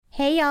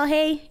Hey y'all,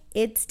 hey,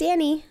 it's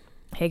Danny.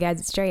 Hey guys,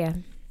 it's Drea.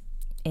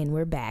 And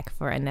we're back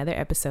for another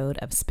episode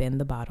of Spin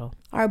the Bottle.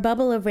 Our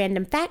bubble of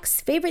random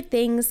facts, favorite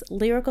things,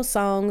 lyrical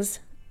songs,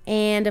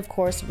 and of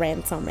course,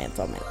 rants on rants.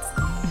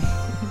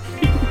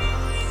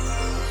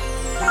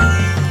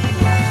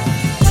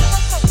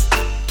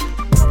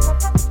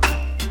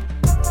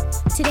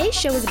 Today's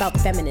show is about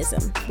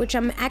feminism, which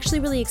I'm actually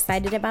really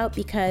excited about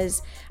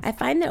because I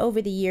find that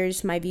over the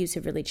years, my views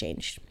have really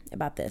changed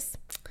about this.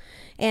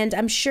 And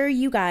I'm sure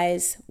you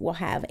guys will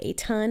have a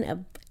ton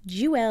of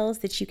jewels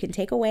that you can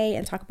take away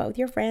and talk about with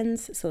your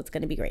friends, so it's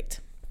going to be great.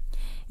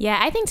 Yeah,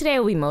 I think today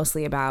will be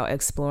mostly about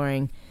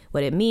exploring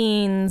what it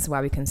means, why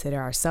we consider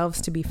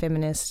ourselves to be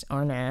feminists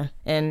or nah,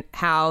 and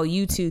how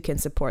you too can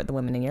support the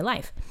women in your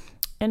life,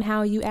 and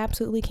how you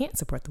absolutely can't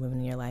support the women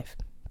in your life.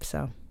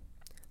 So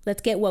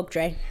let's get woke,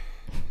 Dre.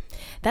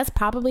 That's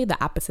probably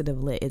the opposite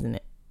of lit, isn't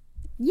it?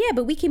 Yeah,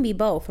 but we can be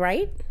both,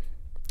 right?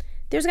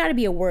 There's got to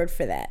be a word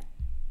for that.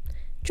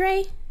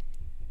 Dre,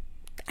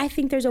 I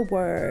think there's a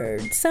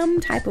word, some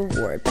type of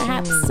word,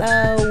 perhaps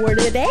a word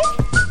of the day?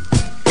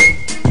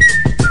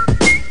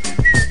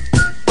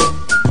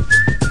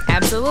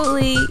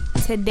 Absolutely.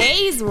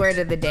 Today's word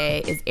of the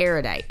day is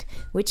erudite,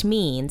 which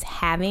means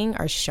having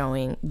or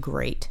showing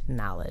great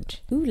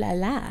knowledge. Ooh la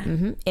la.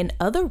 Mm-hmm. In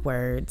other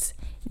words,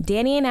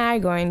 Danny and I are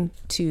going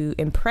to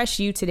impress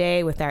you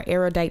today with our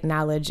erudite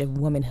knowledge of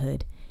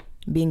womanhood,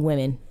 being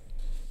women,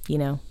 you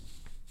know,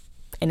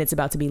 and it's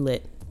about to be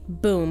lit.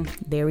 Boom.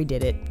 There, we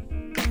did it.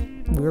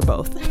 We were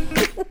both.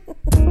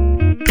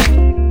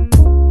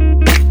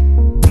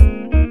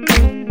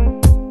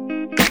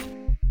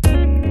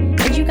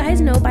 As you guys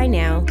know by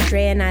now,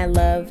 Dre and I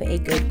love a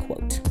good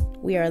quote.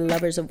 We are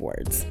lovers of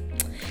words.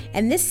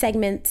 And this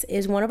segment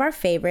is one of our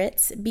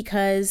favorites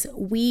because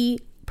we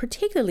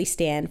particularly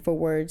stand for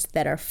words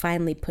that are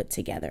finely put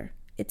together.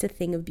 It's a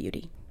thing of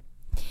beauty.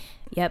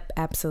 Yep,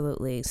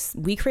 absolutely.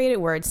 We created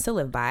words to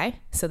live by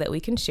so that we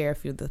can share a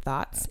few of the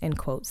thoughts and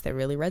quotes that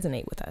really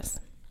resonate with us.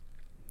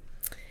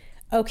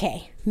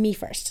 Okay, me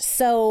first.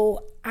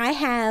 So I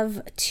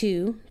have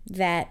two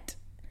that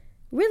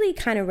really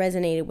kind of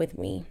resonated with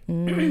me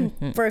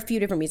for a few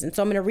different reasons.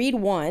 So I'm going to read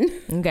one.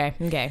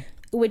 Okay.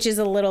 Which is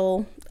a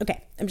little,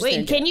 okay.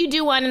 Wait, can you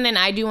do one and then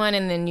I do one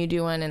and then you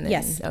do one and then?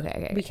 Yes.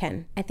 Okay. We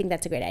can. I think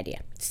that's a great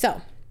idea.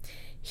 So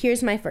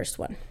here's my first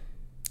one.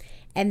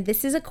 And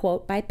this is a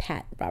quote by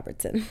Pat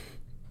Robertson.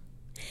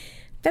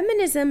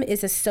 Feminism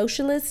is a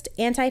socialist,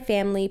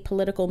 anti-family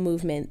political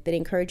movement that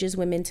encourages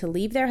women to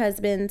leave their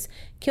husbands,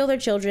 kill their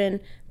children,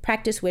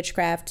 practice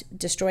witchcraft,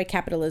 destroy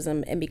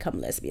capitalism, and become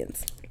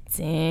lesbians.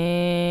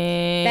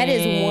 Dang. That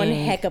is one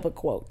heck of a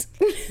quote.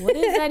 What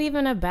is that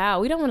even about?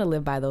 We don't want to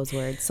live by those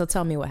words. So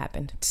tell me what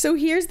happened. So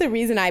here's the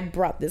reason I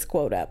brought this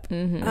quote up.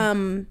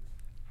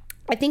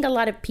 I think a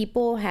lot of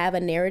people have a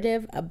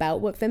narrative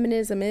about what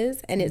feminism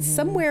is, and it's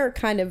somewhere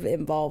kind of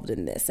involved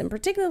in this. And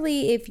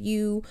particularly if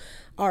you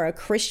are a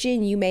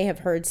Christian, you may have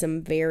heard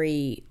some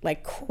very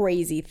like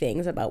crazy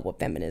things about what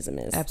feminism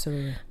is.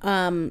 Absolutely.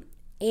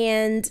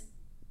 And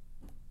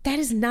that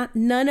is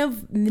none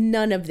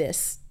of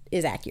this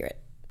is accurate.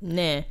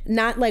 Nah.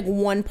 Not like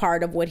one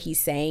part of what he's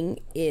saying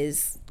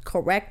is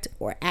correct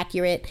or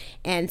accurate.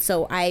 And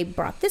so I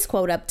brought this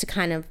quote up to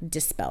kind of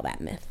dispel that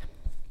myth.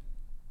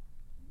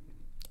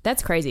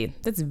 That's crazy.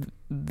 That's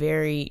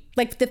very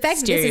like the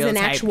fact that this is an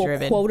actual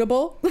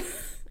quotable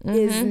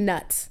is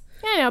nuts.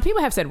 I know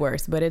people have said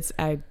worse, but it's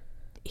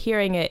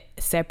hearing it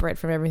separate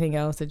from everything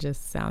else. It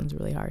just sounds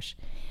really harsh.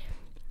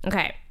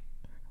 Okay,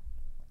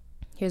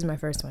 here's my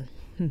first one.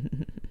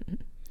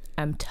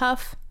 I'm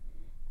tough.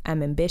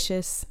 I'm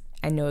ambitious.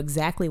 I know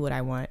exactly what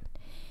I want.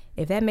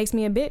 If that makes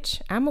me a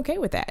bitch, I'm okay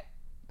with that.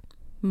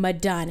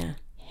 Madonna.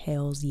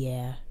 Hells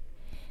yeah.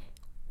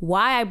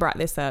 Why I brought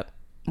this up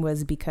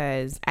was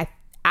because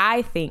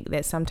I think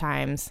that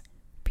sometimes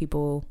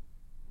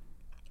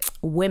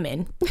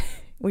women,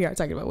 we are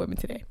talking about women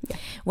today. Yeah.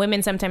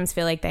 Women sometimes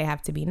feel like they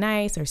have to be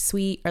nice or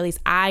sweet, or at least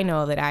I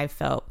know that I've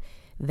felt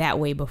that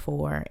way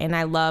before. And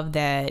I love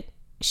that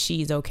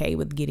she's okay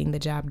with getting the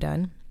job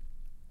done.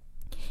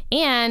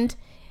 And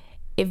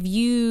if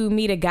you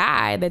meet a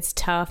guy that's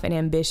tough and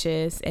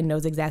ambitious and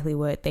knows exactly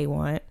what they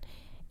want,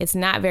 it's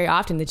not very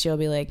often that you'll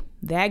be like,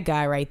 that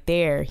guy right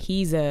there,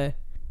 he's a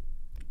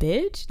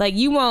bitch. Like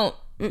you won't.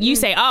 You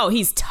say, oh,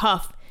 he's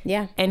tough.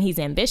 Yeah. And he's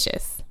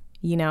ambitious,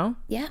 you know?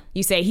 Yeah.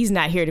 You say he's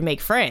not here to make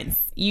friends.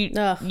 You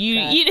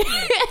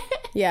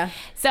Yeah.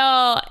 So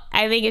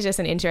I think it's just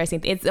an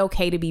interesting it's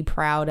okay to be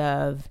proud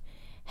of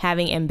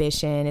having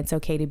ambition. It's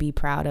okay to be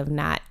proud of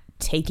not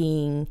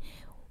taking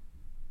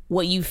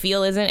what you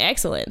feel isn't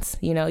excellence.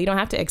 You know, you don't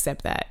have to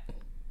accept that.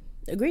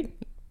 Agreed.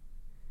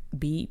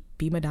 Be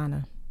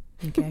Madonna.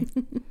 Okay.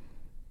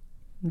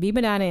 Be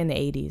Madonna in the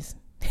 80s.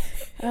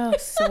 Oh,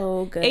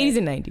 so good. 80s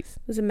and 90s. It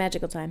was a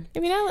magical time. I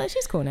mean,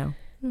 she's cool now.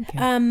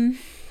 Okay.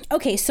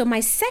 Okay, so my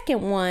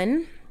second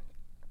one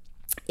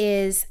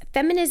is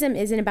feminism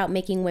isn't about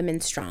making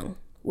women strong.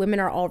 Women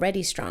are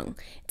already strong.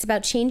 It's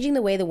about changing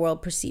the way the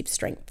world perceives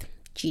strength.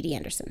 G.D.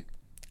 Anderson.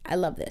 I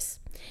love this.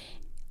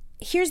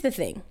 Here's the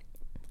thing.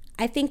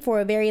 I think for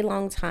a very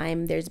long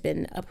time, there's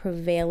been a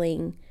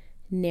prevailing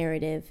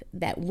narrative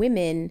that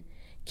women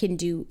can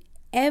do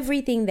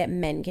everything that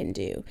men can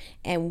do.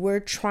 And we're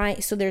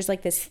trying, so there's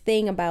like this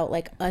thing about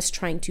like us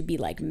trying to be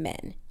like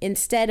men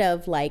instead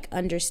of like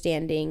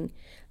understanding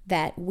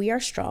that we are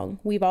strong.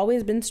 We've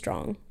always been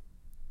strong.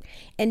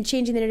 And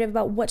changing the narrative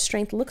about what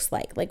strength looks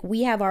like. Like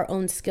we have our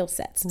own skill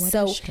sets.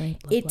 So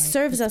it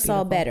serves us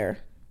all better.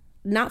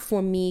 Not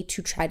for me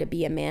to try to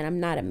be a man. I'm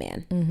not a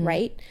man,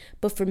 right?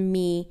 But for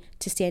me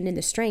to stand in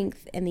the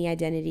strength and the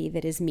identity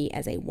that is me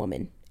as a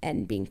woman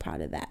and being proud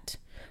of that,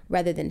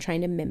 rather than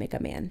trying to mimic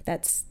a man.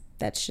 That's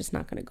just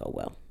not going to go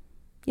well.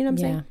 You know what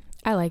I'm saying?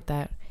 I like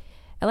that.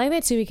 I like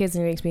that too because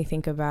it makes me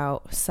think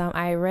about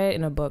I read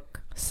in a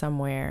book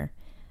somewhere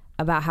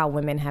about how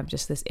women have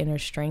just this inner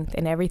strength,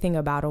 and everything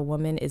about a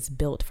woman is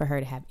built for her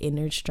to have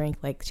inner strength.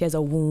 Like she has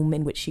a womb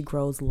in which she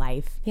grows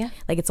life. Yeah.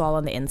 Like it's all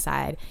on the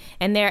inside.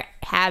 And there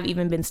have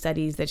even been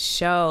studies that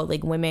show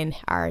like women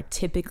are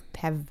typically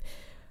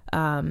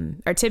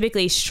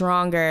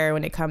stronger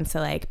when it comes to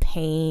like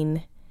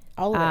pain.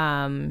 All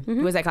of it.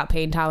 What is that called?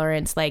 Pain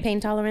tolerance. Like pain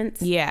tolerance.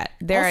 Yeah.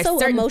 There also are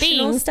certain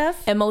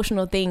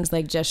emotional things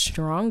like just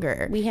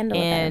stronger. We handle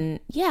it better.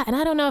 Yeah. And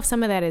I don't know if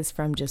some of that is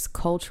from just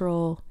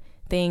cultural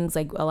things.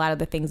 Like a lot of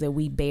the things that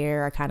we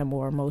bear are kind of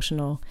more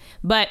emotional,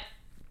 but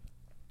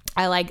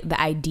I like the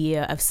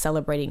idea of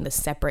celebrating the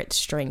separate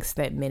strengths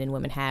that men and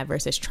women have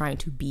versus trying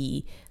to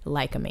be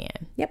like a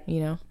man. Yep.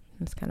 You know,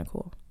 it's kind of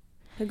cool.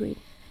 Agreed.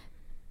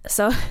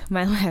 So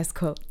my last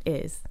quote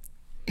is,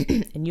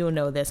 and you'll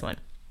know this one.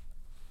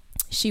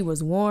 She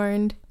was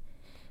warned.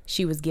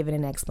 She was given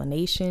an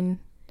explanation.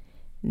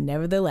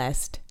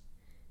 Nevertheless,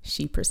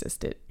 she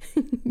persisted.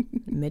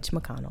 Mitch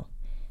McConnell.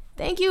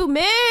 Thank you,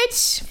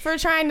 Mitch, for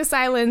trying to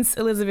silence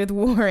Elizabeth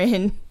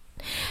Warren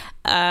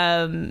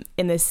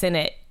in the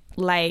Senate.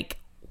 Like,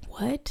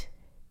 what?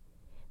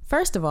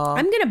 First of all,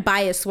 I'm going to buy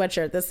a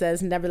sweatshirt that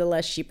says,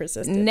 nevertheless, she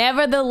persisted.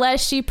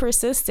 Nevertheless, she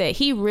persisted.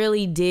 He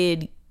really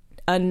did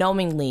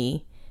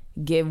unknowingly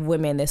give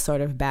women this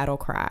sort of battle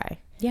cry.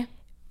 Yeah.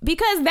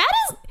 Because that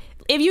is,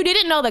 if you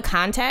didn't know the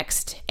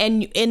context,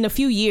 and in a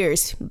few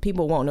years,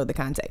 people won't know the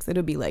context.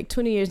 It'll be like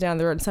 20 years down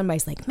the road, and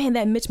somebody's like, man,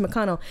 that Mitch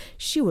McConnell,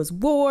 she was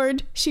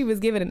warned. She was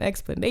given an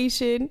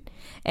explanation.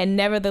 And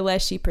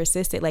nevertheless, she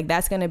persisted. Like,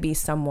 that's going to be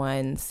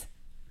someone's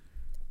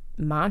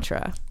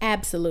mantra.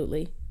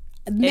 Absolutely.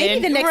 Maybe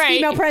the next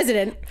female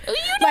president. You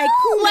know,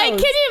 like, can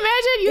you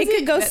imagine? It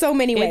could go so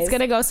many ways. It's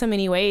going to go so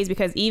many ways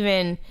because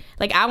even,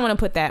 like, I want to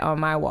put that on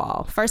my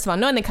wall. First of all,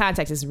 knowing the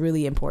context is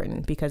really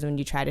important because when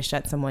you try to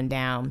shut someone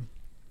down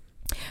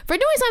for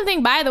doing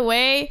something, by the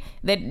way,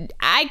 that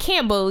I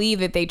can't believe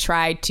that they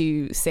tried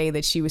to say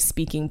that she was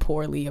speaking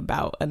poorly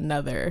about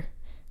another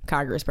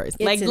congressperson.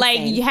 It's like,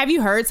 have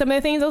you heard some of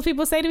the things those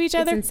people say to each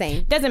other? It's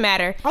insane. Doesn't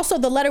matter. Also,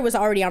 the letter was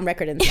already on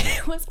record.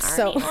 It was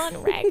already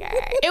on record.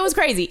 It was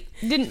crazy.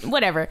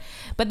 Whatever.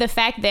 But the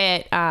fact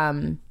that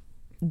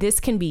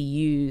this can be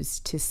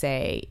used to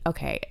say,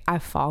 okay,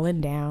 I've fallen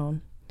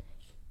down.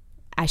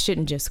 I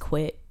shouldn't just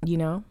quit, you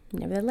know?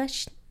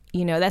 Nevertheless.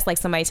 You know, that's like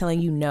somebody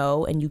telling you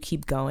no and you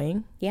keep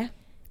going. Yeah.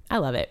 I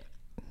love it.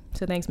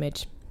 So thanks,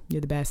 Mitch.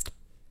 You're the best.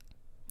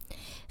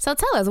 So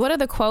tell us, what are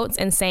the quotes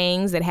and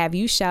sayings that have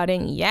you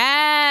shouting,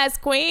 yes,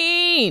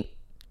 queen?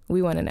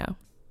 We want to know.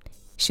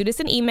 Shoot us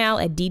an email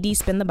at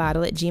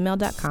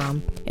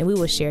ddspinthebottle@gmail.com and we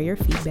will share your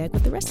feedback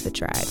with the rest of the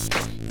tribe.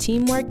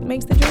 Teamwork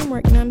makes the dream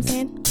work, you know what I'm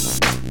saying?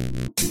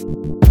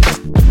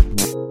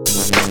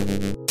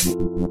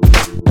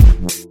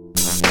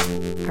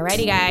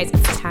 Alrighty, guys,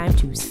 it's time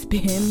to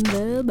spin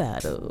the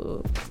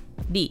bottle.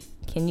 D,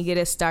 can you get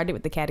us started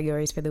with the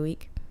categories for the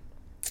week?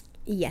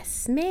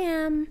 Yes,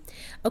 ma'am.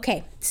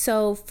 Okay,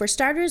 so for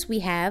starters, we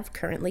have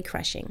currently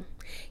crushing,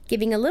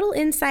 giving a little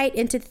insight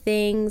into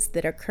things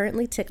that are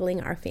currently tickling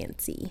our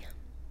fancy.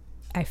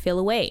 I feel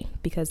away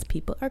because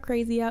people are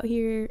crazy out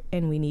here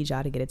and we need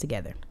y'all to get it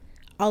together.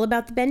 All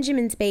about the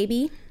Benjamins,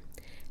 baby.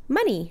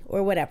 Money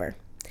or whatever.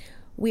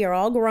 We are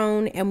all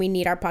grown and we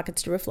need our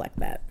pockets to reflect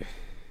that.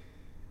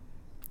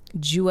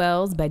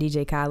 Jewels by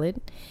DJ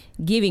Khaled,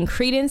 giving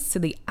credence to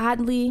the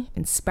oddly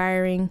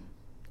inspiring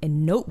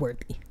and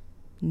noteworthy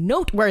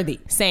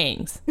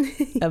sayings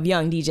of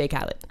young DJ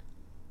Khaled.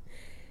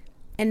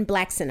 And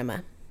Black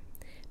Cinema,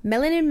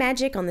 melanin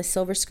magic on the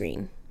silver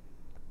screen.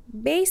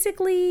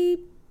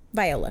 Basically,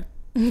 Viola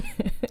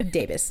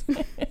Davis.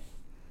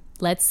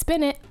 Let's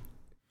spin it.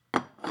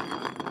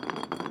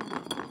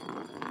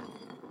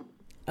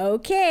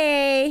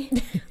 Okay.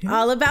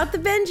 All about the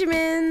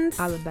Benjamins.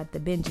 All about the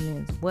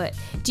Benjamins. What?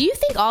 Do you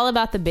think All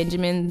About the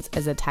Benjamins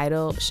as a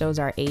title shows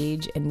our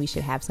age and we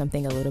should have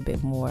something a little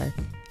bit more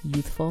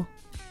youthful?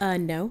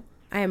 No.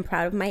 I am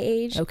proud of my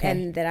age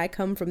and that I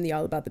come from the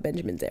All About the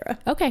Benjamins era.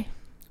 Okay. It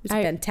was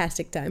a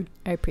fantastic time.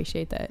 I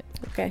appreciate that.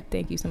 Okay.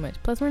 Thank you so much.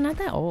 Plus, we're not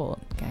that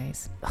old,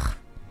 guys. Ugh.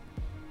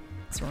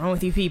 What's wrong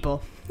with you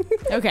people?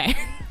 Okay.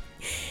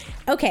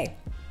 Okay.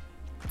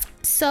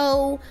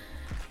 So,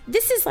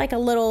 this is like a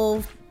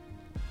little,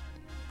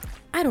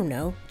 I don't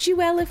know,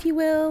 Jewel, if you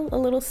will, a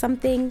little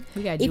something.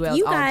 We got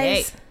Jewels all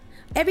day.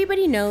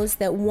 everybody knows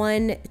that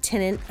one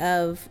tenet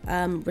of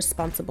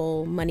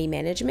responsible money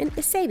management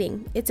is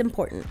saving. It's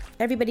important.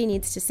 Everybody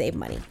needs to save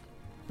money.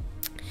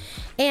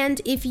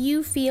 And if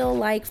you feel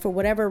like for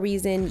whatever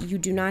reason you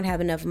do not have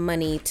enough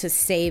money to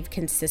save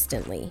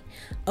consistently,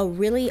 a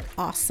really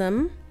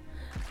awesome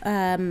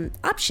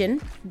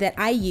option that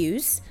I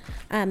use,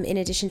 in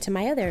addition to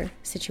my other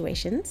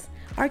situations,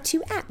 are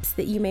 2 apps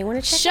that you may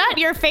want to check out. Shut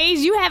your face.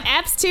 You have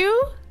apps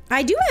too?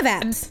 I do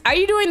have apps. Are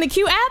you doing the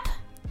Q app?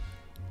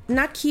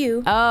 Not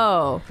Q.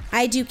 Oh.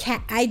 I do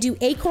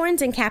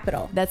Acorns and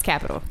Capital. That's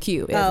Capital.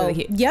 Q.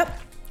 Yep.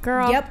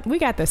 Girl, Yep. We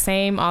got the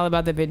same All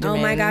About the Benjamins.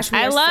 Oh my gosh,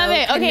 I love so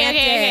it.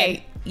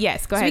 Okay.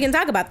 Yes, go ahead. So we can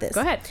talk about this. Go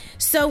ahead.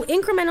 So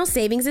incremental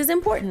savings is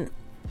important.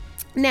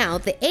 Now,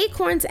 the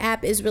Acorns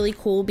app is really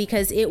cool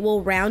because it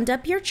will round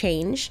up your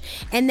change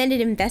and then it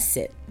invests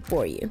it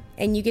for you.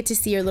 And you get to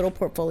see your little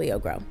portfolio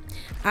grow.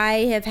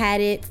 I have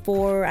had it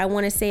for, I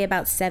want to say,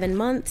 about 7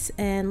 months.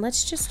 And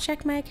let's just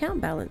check my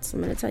account balance.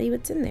 I'm going to tell you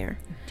what's in there.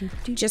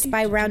 Just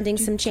by rounding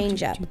some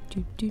change up.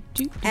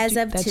 As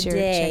of That's today, your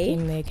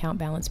checking the account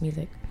balance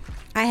music.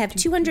 I have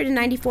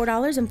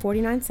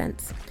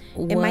 $294.49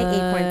 in my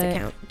Acorns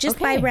account. Just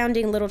by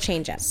rounding a little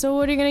change up. So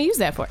what are you going to use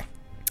that for?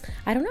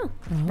 I don't know.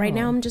 Right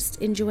now, I'm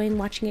just enjoying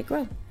watching it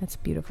grow. That's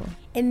beautiful.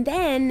 And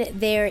then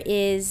there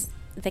is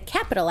the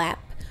Capital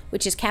app,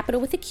 which is Capital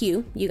with a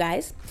Q, you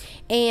guys.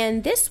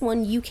 And this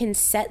one, you can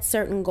set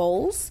certain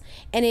goals.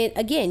 And it,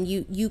 again,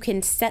 you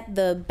can set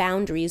the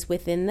boundaries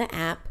within the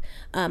app,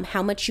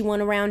 how much you want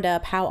to round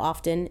up, how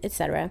often,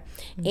 etc.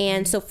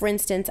 And so, for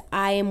instance,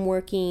 I am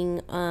working,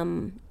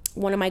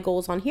 one of my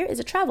goals on here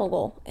is a travel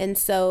goal. And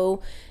so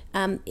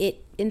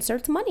it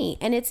inserts money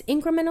and it's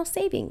incremental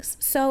savings.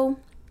 So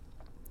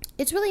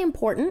it's really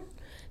important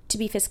to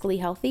be fiscally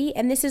healthy.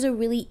 And this is a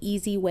really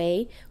easy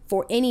way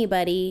for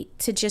anybody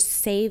to just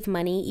save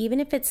money. Even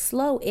if it's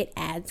slow, it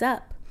adds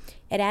up.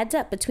 It adds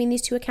up. Between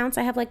these 2 accounts,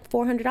 I have like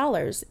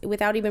 $400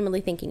 without even really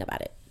thinking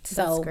about it.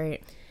 So that's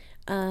great.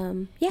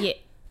 Yeah.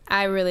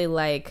 I really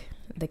like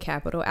the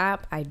Capital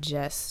app. I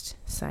just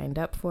signed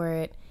up for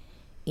it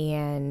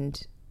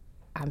and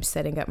I'm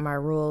setting up my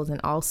rules, and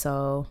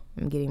also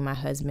I'm getting my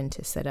husband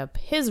to set up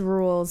his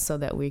rules so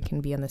that we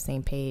can be on the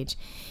same page.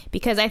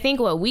 Because I think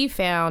what we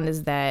found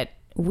is that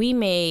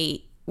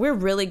we're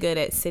really good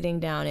at sitting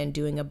down and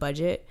doing a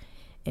budget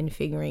and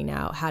figuring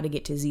out how to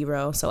get to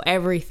zero. So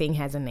everything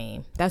has a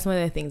name. That's one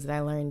of the things that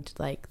I learned,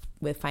 like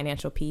with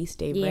Financial Peace,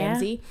 Dave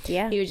Ramsey.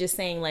 Yeah. He was just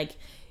saying, like,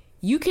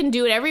 you can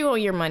do whatever you want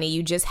with your money.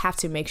 You just have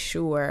to make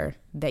sure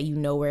that you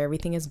know where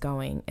everything is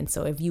going. And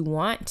so if you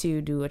want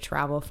to do a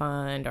travel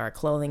fund or a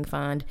clothing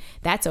fund,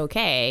 that's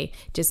okay.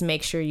 Just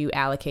make sure you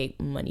allocate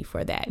money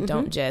for that. Mm-hmm.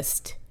 Don't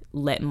just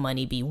let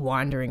money be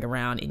wandering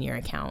around in your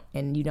account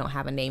and you don't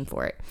have a name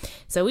for it.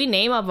 So we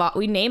name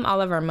all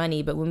of our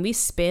money, but when we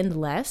spend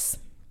less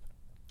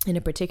in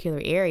a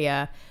particular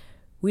area,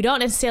 we don't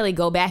necessarily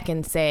go back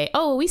and say,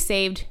 oh, we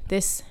saved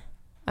this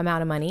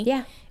amount of money.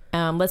 Yeah.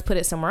 Let's put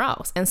it somewhere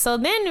else. And so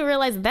then we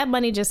realize that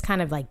money just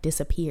kind of like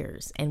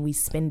disappears and we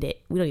spend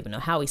it. We don't even know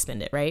how we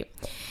spend it, right?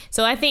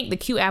 So I think the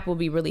Q app will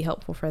be really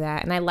helpful for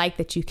that. And I like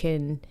that you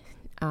can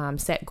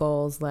set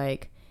goals.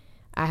 Like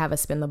I have a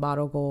spend the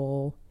bottle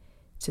goal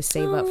to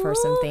save up for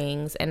some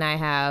things. And I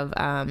have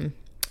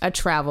a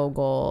travel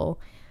goal.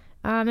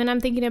 And I'm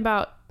thinking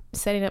about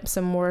setting up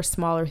some more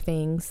smaller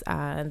things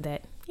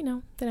that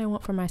I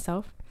want for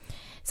myself.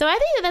 So I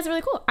think that's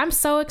really cool. I'm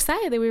so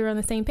excited that we were on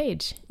the same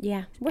page.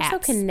 Yeah. We're so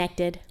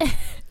connected.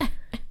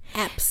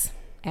 Apps.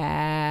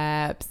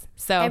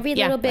 So every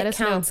little bit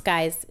counts,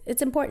 guys.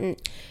 It's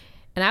important.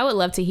 And I would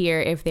love to hear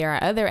if there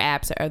are other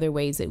apps or other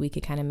ways that we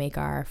could kind of make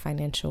our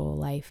financial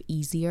life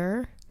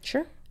easier.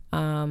 Sure.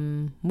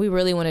 We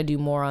really want to do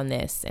more on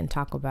this and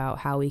talk about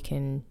how we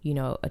can,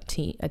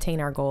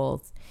 attain our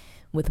goals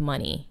with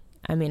money.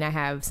 I mean, I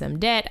have some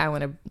debt. I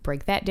want to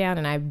break that down.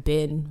 And I've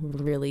been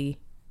really,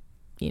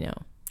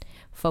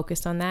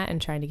 focused on that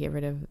and trying to get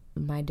rid of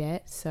my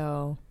debt.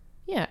 So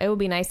yeah, it would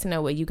be nice to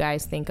know what you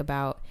guys think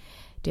about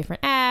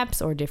different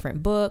apps or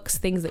different books,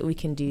 things that we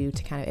can do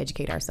to kind of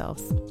educate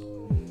ourselves.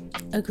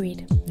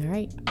 Agreed. All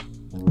right.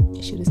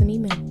 Shoot us an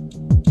email.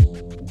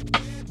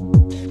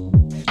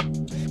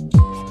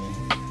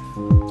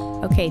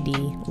 Okay,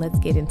 Dee, let's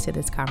get into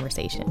this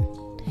conversation.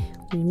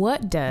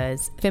 What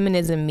does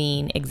feminism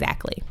mean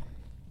exactly?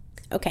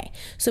 Okay,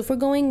 so if we're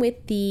going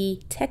with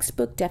the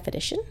textbook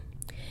definition,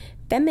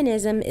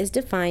 feminism is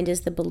defined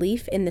as the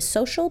belief in the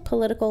social,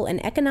 political,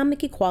 and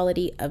economic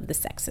equality of the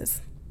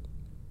sexes.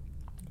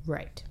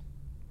 Right.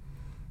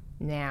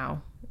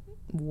 Now,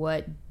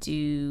 what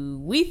do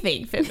we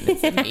think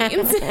feminism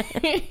means?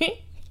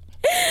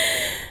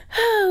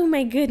 Oh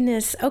my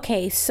goodness.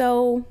 Okay,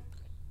 so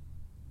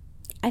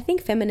I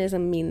think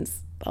feminism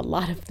means a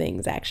lot of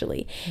things,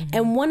 actually. Mm-hmm.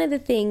 And one of the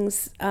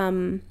things,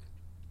 while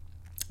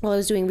I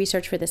was doing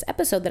research for this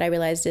episode, that I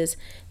realized is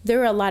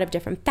there are a lot of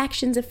different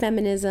factions of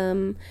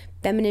feminism.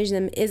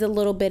 Feminism is a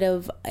little bit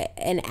of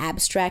an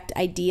abstract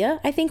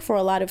idea, I think, for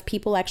a lot of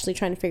people actually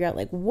trying to figure out,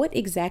 like, what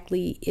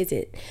exactly is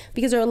it?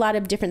 Because there are a lot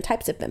of different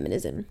types of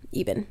feminism,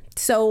 even.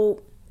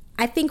 So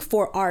I think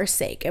for our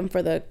sake and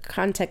for the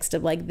context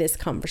of like this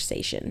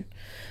conversation,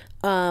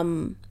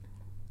 for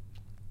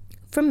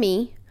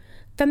me,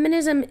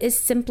 feminism is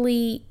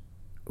simply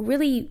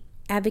really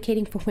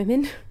advocating for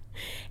women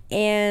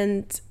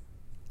and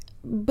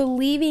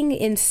believing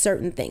in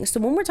certain things. So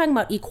when we're talking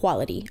about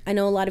equality, I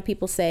know a lot of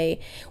people say,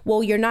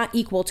 well, you're not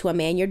equal to a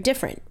man, you're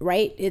different,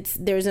 right?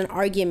 There's an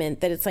argument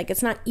that it's like,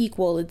 it's not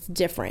equal, it's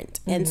different.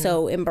 And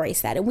so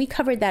embrace that. And we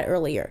covered that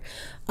earlier.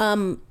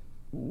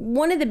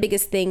 One of the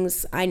biggest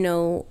things I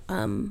know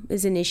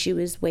is an issue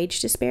is wage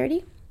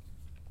disparity.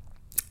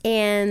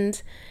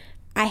 And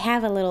I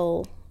have a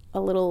little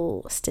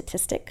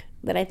statistic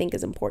that I think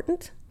is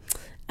important.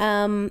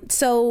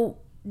 So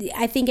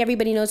I think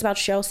everybody knows about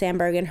Sheryl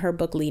Sandberg and her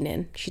book Lean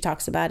In. She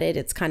talks about it.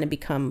 It's kind of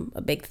become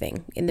a big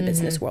thing in the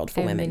business world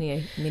for women.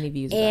 Many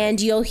views. And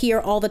you'll hear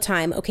all the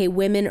time, okay,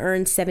 women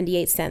earn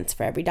 78 cents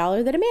for every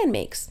dollar that a man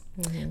makes.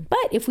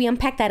 But if we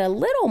unpack that a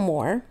little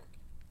more,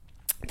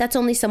 that's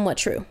only somewhat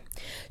true.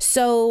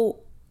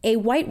 So a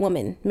white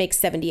woman makes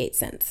 78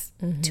 cents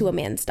to a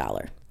man's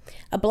dollar.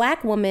 A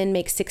black woman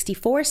makes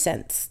 64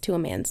 cents to a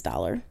man's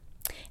dollar.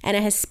 And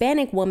a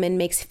Hispanic woman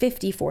makes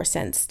 54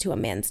 cents to a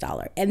man's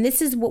dollar. And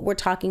this is what we're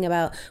talking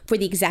about for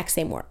the exact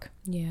same work.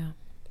 Yeah.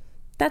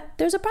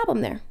 There's a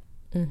problem there.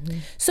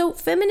 So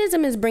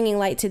feminism is bringing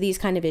light to these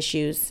kind of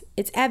issues.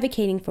 It's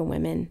advocating for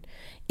women.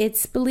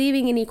 It's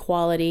believing in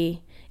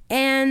equality.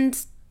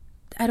 And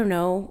I don't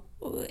know,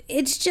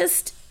 it's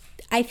just,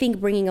 I think,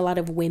 bringing a lot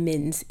of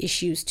women's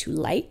issues to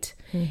light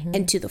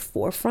and to the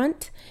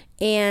forefront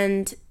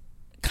and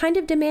kind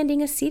of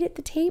demanding a seat at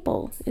the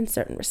table in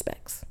certain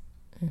respects.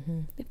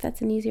 If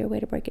that's an easier way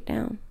to break it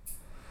down.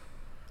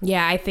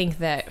 Yeah, I think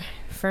that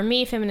for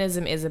me,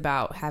 feminism is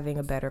about having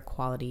a better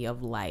quality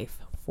of life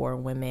for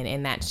women.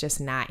 And that's just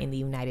not in the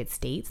United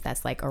States.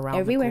 That's like around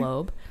everywhere. The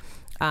globe.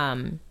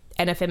 And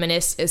a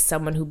feminist is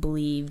someone who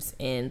believes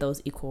in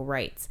those equal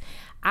rights.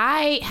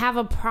 I have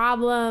a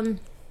problem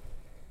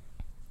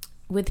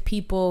with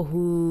people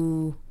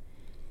who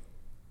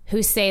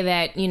say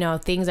that, you know,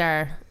 things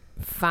are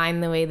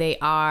fine the way they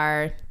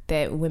are,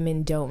 that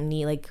women don't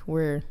need, like,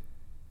 we're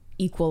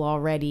equal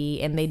already,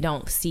 and they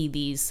don't see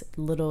these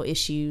little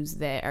issues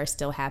that are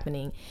still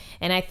happening.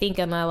 And I think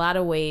in a lot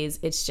of ways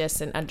it's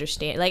just an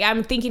understand, like,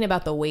 I'm thinking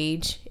about the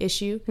wage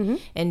issue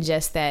and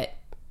just that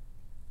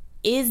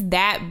is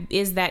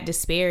that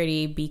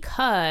disparity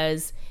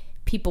because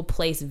people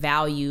place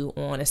value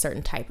on a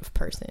certain type of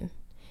person?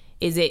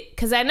 Is it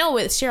because I know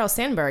with Sheryl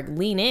Sandberg,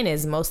 Lean In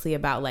is mostly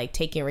about like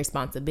taking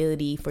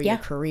responsibility for your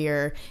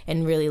career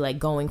and really like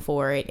going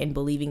for it and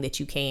believing that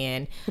you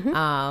can.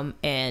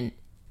 And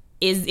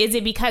Is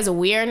it because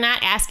we're not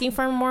asking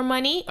for more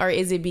money, or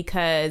is it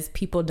because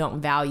people don't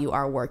value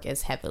our work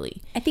as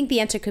heavily? I think the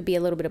answer could be a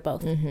little bit of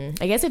both.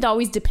 I guess it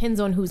always depends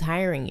on who's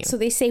hiring you. So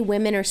they say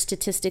women are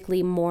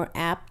statistically more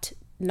apt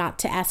not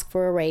to ask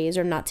for a raise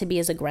or not to be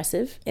as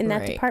aggressive in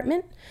that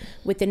department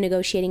with the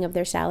negotiating of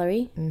their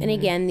salary. And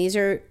again,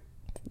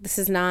 this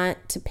is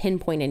not to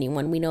pinpoint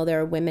anyone. We know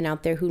there are women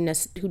out there who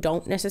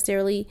don't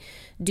necessarily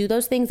do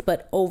those things,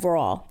 but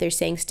overall, they're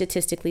saying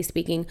statistically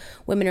speaking,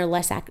 women are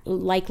less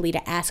likely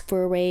to ask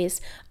for a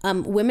raise.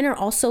 Women are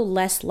also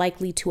less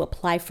likely to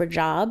apply for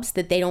jobs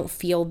that they don't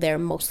feel they're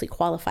mostly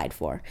qualified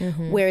for.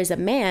 Whereas a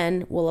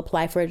man will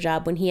apply for a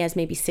job when he has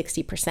maybe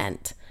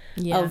 60%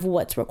 of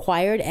what's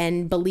required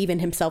and believe in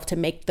himself to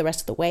make the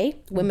rest of the way.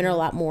 Women are a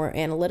lot more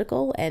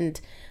analytical and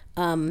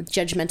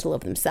judgmental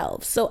of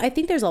themselves. So I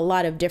think there's a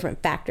lot of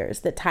different factors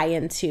that tie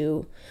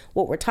into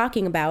what we're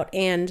talking about.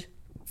 And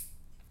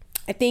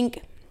I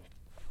think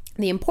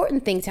the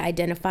important thing to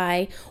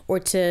identify or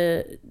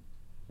to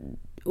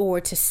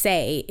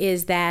say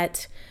is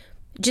that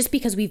just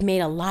because we've made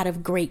a lot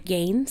of great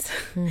gains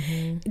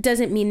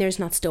doesn't mean there's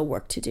not still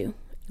work to do.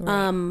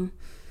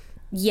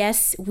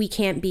 Yes, we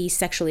can't be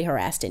sexually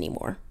harassed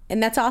anymore.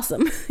 And that's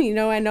awesome. You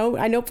know, I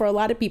know for a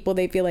lot of people,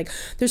 they feel like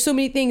there's so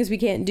many things we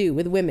can't do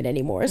with women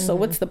anymore. So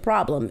what's the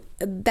problem?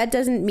 That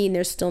doesn't mean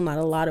there's still not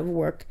a lot of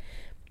work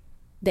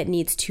that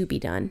needs to be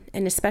done.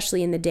 And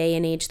especially in the day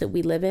and age that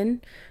we live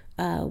in,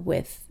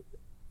 with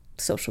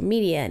social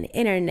media and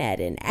internet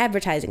and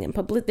advertising and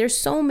public, there's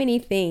so many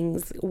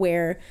things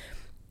where,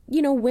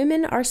 you know,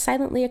 women are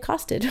silently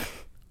accosted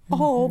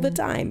all the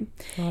time.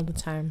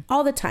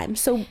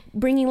 So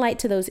bringing light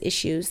to those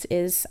issues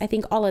is, I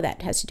think all of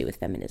that has to do with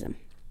feminism.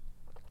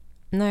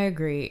 And I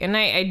agree. And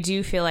I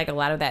do feel like a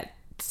lot of that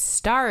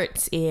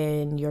starts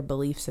in your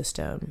belief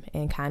system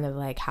and kind of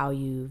like how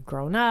you've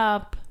grown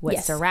up, what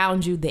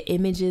surrounds you, the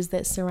images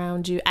that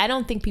surround you. I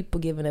don't think people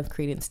give enough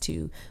credence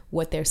to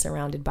what they're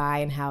surrounded by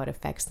and how it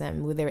affects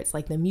them, whether it's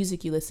like the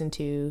music you listen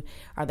to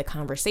or the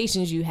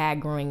conversations you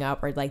had growing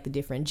up or like the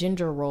different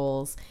gender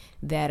roles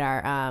that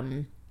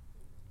are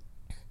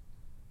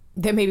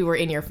that maybe were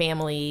in your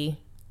family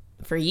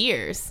for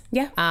years.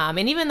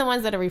 And even the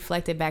ones that are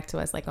reflected back to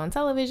us like on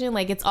television,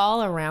 like it's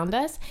all around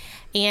us.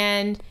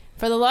 And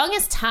for the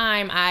longest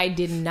time, I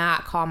did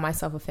not call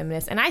myself a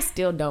feminist, and I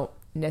still don't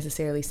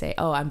necessarily say,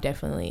 oh, I'm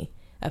definitely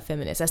a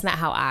feminist. That's not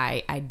how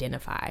I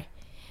identify.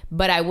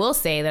 But I will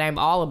say that I'm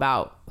all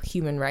about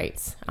human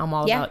rights. I'm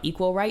all about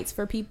equal rights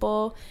for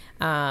people.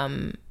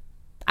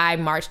 I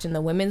marched in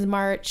the Women's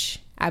March.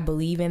 I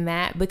believe in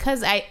that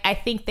because I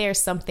think there's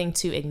something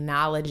to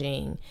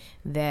acknowledging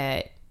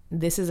that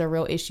this is a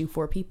real issue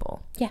for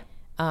people. Yeah.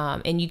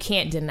 And you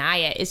can't deny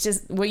it. It's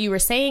just what you were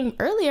saying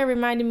earlier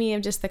reminded me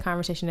of just the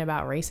conversation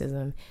about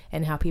racism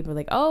and how people are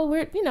like, oh,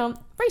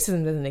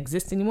 racism doesn't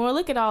exist anymore.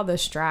 Look at all the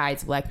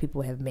strides Black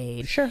people have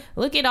made. Sure.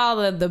 Look at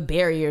all the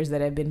barriers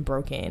that have been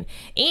broken.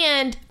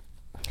 And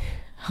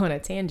on a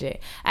tangent,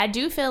 I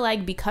do feel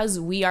like because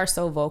we are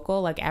so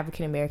vocal, like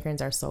African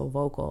Americans are so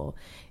vocal,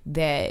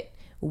 that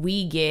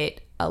we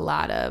get a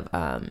lot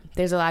of,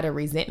 there's a lot of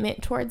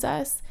resentment towards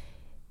us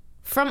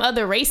from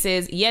other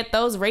races, yet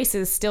those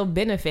races still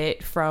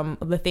benefit from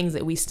the things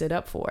that we stood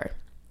up for.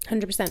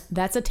 100%.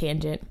 That's a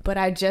tangent, but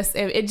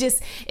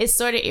it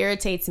sort of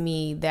irritates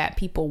me that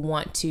people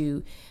want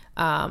to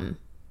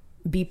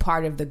be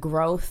part of the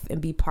growth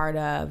and be part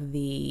of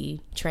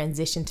the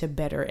transition to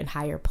better and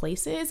higher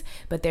places,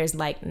 but there's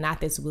like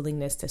not this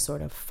willingness to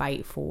sort of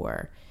fight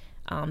for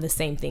the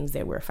same things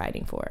that we're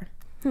fighting for.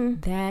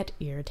 That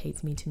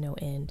irritates me to no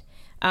end.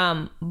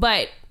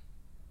 But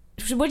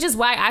which is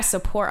why I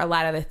support a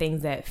lot of the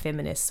things that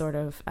feminists sort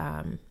of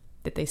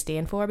that they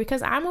stand for,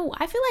 because I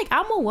feel like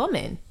I'm a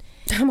woman.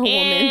 I'm a woman.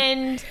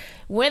 And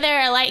whether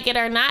I like it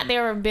or not,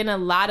 there have been a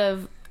lot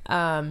of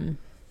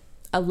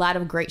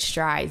great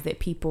strides that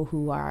people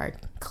who are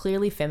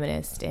clearly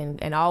feminist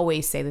and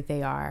always say that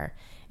they are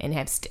and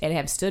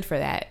have stood for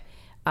that.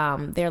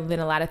 There have been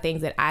a lot of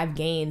things that I've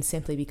gained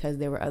simply because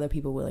there were other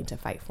people willing to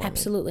fight for me.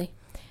 Absolutely.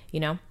 You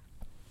know?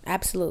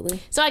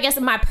 Absolutely. So I guess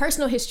my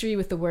personal history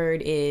with the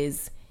word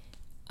is,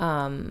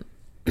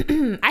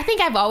 I think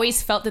I've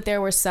always felt that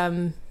there were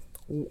some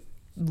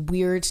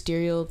weird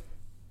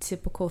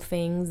stereotypical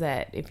things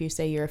that if you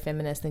say you're a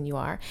feminist, then you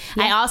are.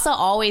 Yeah. I also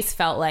always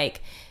felt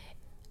like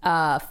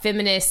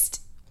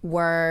feminists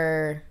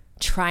were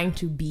trying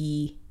to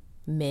be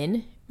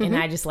men, and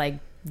I just like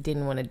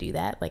didn't want to do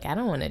that. Like I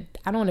don't want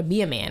to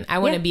be a man. I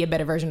want to be a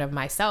better version of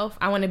myself.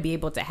 I want to be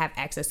able to have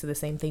access to the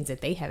same things that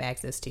they have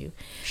access to.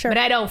 Sure. But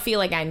I don't feel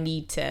like I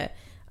need to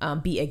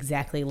be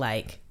exactly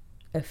like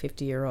a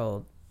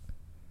 50-year-old,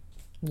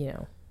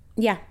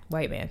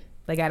 white man.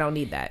 Like I don't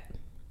need that.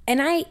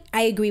 And I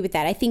agree with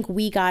that. I think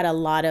we got a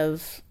lot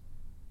of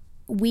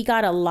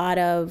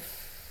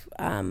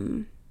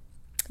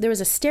there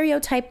was a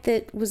stereotype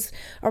that was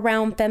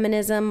around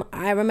feminism.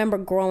 I remember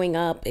growing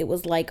up, it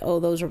was like, oh,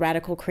 those are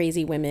radical,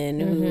 crazy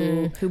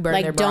women who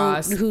burn their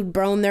bras. Who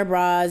burn their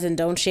bras and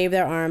don't shave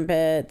their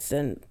armpits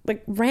and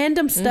like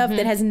random stuff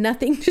that has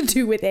nothing to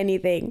do with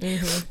anything.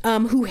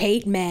 Who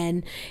hate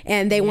men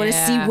and they want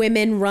to see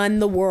women run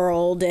the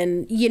world,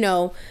 and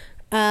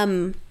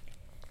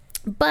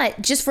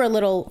but just for a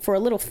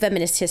little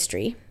feminist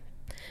history.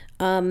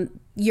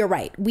 You're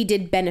right. We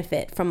did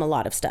benefit from a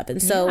lot of stuff.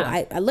 And so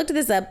I looked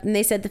this up, and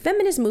they said the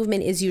feminist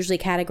movement is usually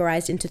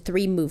categorized into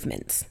 3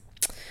 movements.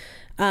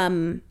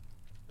 The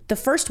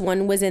first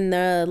one was in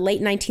the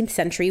late 19th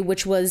century,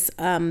 which was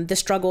the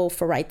struggle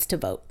for rights to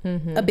vote.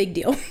 A big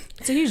deal.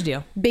 It's a huge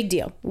deal. Big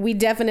deal. We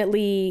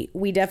definitely,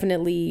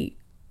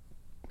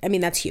 I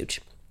mean, that's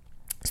huge.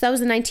 So that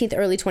was the 19th,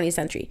 early 20th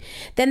century.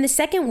 Then the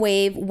second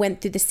wave went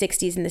through the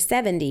 60s and the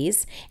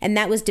 70s, and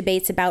that was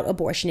debates about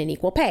abortion and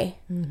equal pay.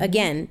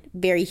 Again,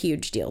 very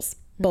huge deals,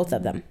 both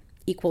of them,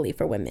 equally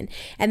for women.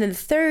 And then the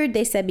third,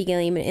 they said,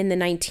 began in the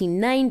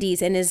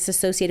 1990s and is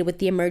associated with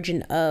the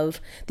emergence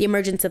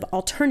of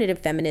alternative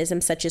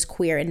feminism, such as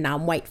queer and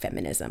non-white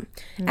feminism.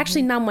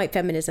 Actually, non-white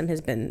feminism has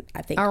been,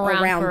 I think,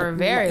 around for a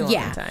very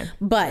long time.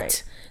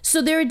 But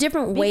so there are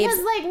different waves.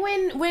 Because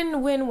like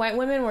when white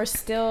women were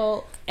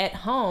still at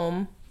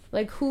home,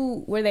 like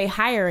who were they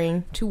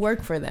hiring to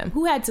work for them?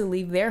 Who had to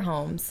leave their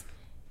homes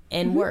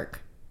and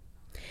work?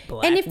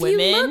 Black and if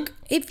women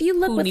you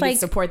look who with need like to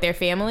support their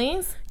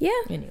families. Yeah.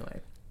 Anyway.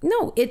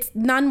 No, it's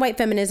non-white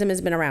feminism has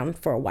been around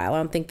for a while. I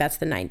don't think that's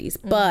the 90s,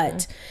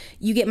 but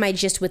you get my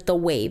gist with the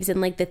waves and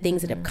like the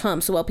things that have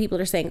come. So while people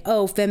are saying,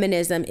 oh,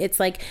 feminism, it's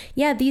like,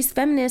 yeah, these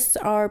feminists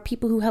are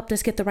people who helped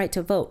us get the right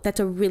to vote.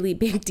 That's a really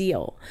big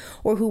deal.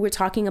 Or who were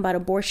talking about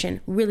abortion,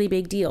 really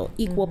big deal.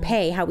 Equal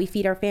pay, how we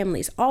feed our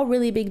families, all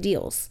really big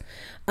deals.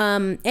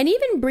 And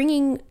even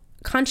bringing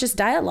conscious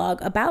dialogue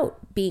about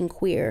being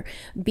queer,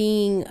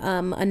 being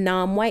a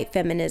non-white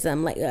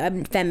feminism, like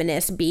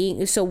feminist,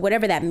 being so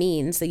whatever that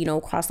means,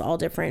 across all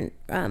different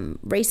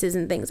races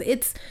and things.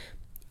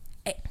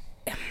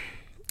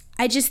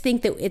 I just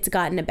think that it's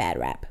gotten a bad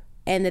rap,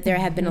 and that there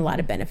have been a lot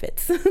of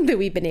benefits that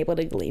we've been able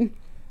to glean.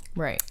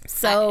 Right.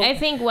 So I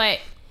think what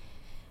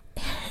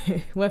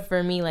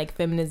for me, like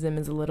feminism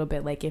is a little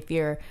bit like if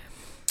you're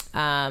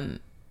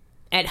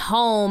at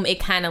home, it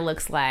kind of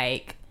looks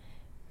like,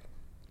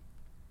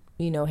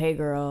 hey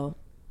girl,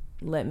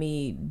 let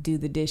me do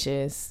the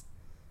dishes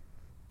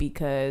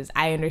because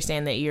I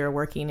understand that you're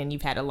working and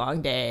you've had a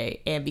long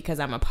day, and because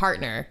I'm a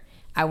partner,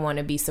 I want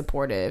to be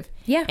supportive.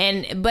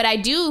 Yeah. But I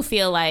do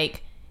feel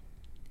like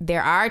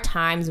there are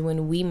times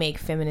when we make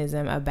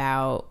feminism a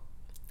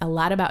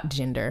lot about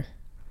gender.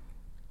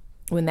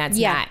 when that's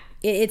not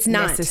it's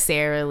not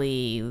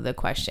necessarily the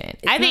question.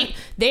 I think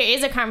there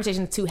is a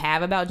conversation to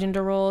have about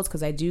gender roles,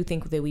 because I do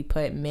think that we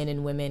put men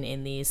and women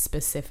in these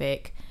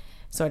specific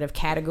sort of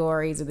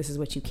categories of this is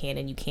what you can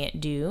and you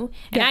can't do.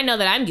 And I know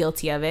that I'm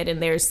guilty of it,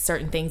 and there's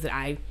certain things that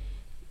I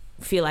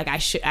feel like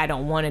I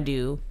don't want to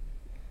do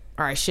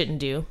or I shouldn't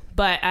do.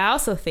 But I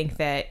also think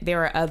that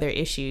there are other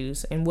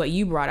issues, and what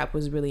you brought up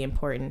was really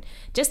important.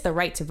 Just the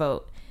right to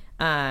vote.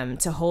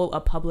 To hold a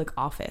public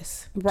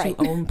office, to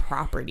own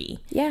property.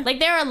 Like,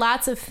 there are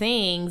lots of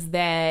things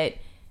that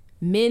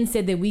men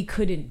said that we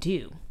couldn't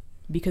do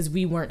because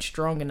we weren't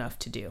strong enough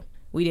to do.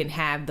 We didn't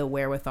have the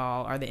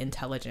wherewithal or the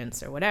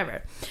intelligence or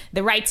whatever.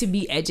 The right to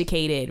be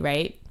educated,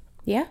 right?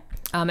 Yeah.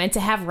 And to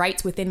have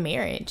rights within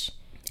marriage.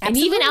 Absolutely.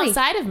 And even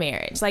outside of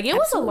marriage. Like, it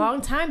was a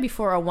long time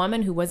before a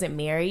woman who wasn't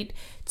married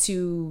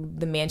to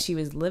the man she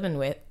was living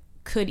with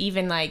could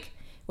even, like,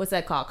 what's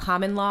that called?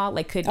 Common law?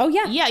 Like, could... Oh,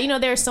 yeah. Yeah, you know,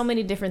 there are so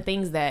many different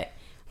things that,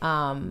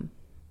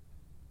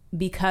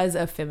 because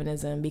of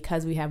feminism,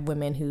 because we have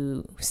women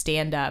who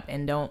stand up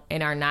and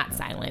are not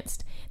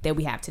silenced, that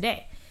we have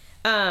today.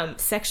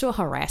 Sexual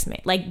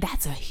harassment. Like,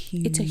 it's a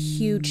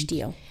huge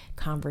deal.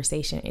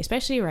 Conversation,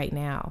 especially right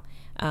now.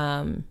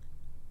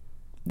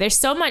 There's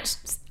so much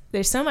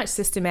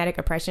systematic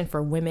oppression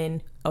for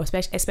women,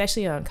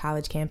 especially on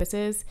college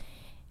campuses,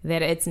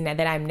 that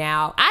I'm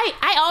now...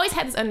 I always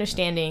had this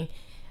understanding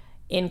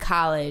in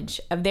college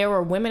of there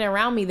were women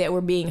around me that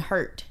were being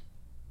hurt,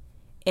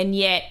 and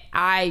yet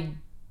I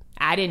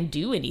didn't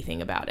do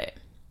anything about it.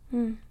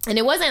 And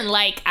it wasn't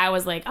like I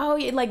was like, oh,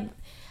 like,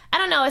 I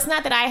don't know, it's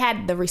not that I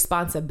had the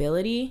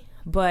responsibility,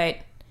 but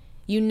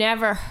you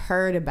never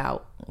heard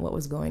about what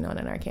was going on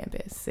our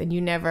campus, and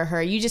you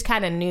just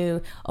kind of knew,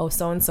 oh,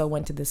 so and so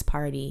went to this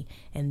party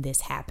and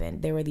this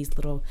happened. There were these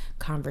little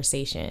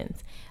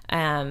conversations,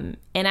 and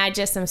I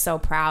just am so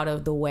proud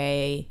of the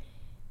way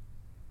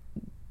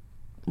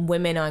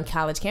women on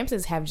college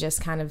campuses have just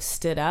kind of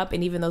stood up,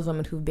 and even those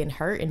women who've been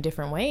hurt in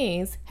different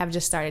ways have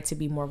just started to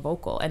be more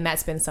vocal. And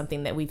that's been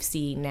something that we've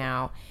seen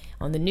now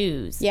on the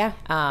news.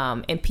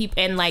 And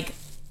people, and like,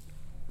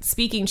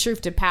 speaking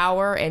truth to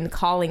power and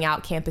calling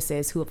out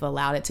campuses who have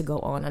allowed it to go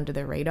on under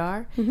the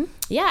radar.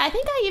 I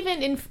think I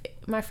even, in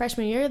my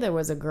freshman year, there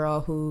was a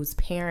girl whose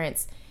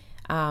parents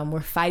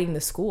were fighting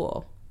the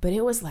school, but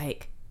it was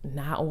like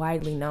not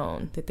widely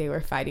known that they were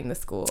fighting the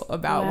school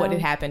about what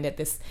had happened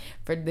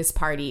for this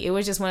party. It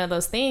was just one of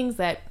those things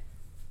that,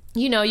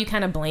 you know, you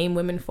kind of blame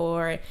women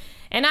for.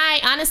 And I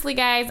honestly,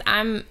 guys,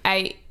 I'm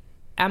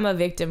a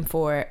victim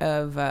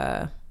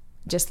of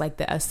just like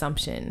the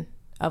assumption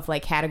of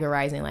like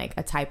categorizing like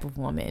a type of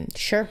woman,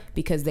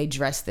 because they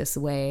dress this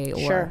way,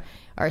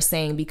 or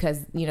saying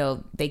because, you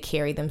know, they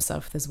carry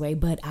themselves this way.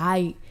 But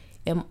I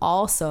am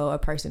also a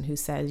person who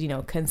says, you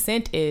know,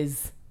 consent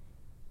is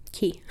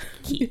key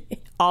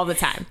all the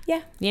time.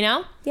 You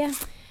know?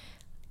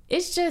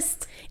 It's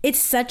just,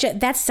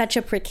 that's such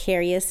a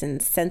precarious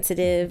and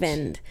sensitive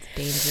and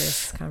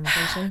dangerous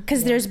conversation,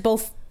 because there's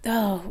both.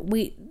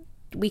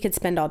 We could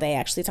spend all day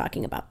actually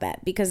talking about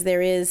that, because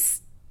there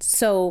is,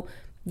 so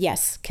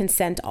yes,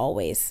 consent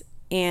always,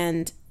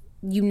 and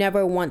you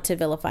never want to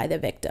vilify the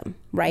victim,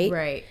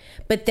 right?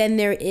 But then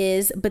there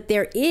is,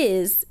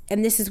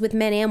 and this is with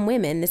men and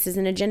women, this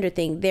isn't a gender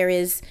thing, there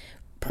is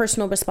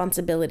personal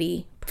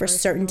responsibility for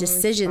certain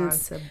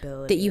decisions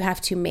that you have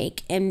to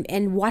make,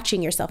 and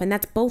watching yourself, and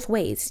that's both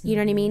ways, you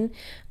know what I mean?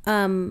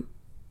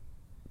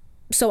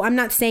 So I'm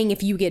not saying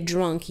if you get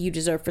drunk you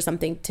deserve for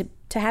something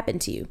to happen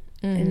to you.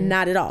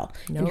 Not at all.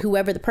 And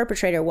whoever the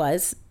perpetrator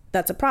was,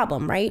 that's a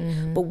problem, right?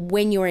 But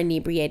when you're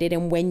inebriated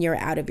and when you're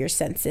out of your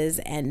senses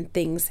and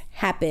things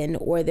happen,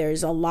 or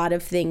there's a lot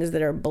of things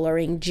that are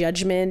blurring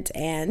judgment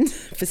and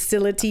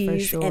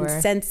facilities and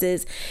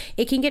senses,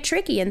 it can get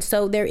tricky. And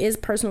so there is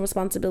personal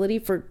responsibility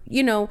for,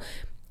 you know,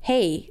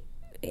 hey,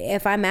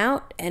 if I'm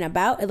out and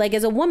about, like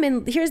as a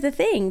woman, here's the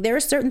thing, there are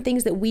certain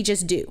things that we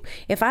just do.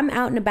 If I'm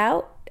out and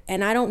about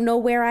and I don't know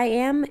where I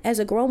am as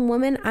a grown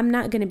woman, I'm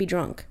not going to be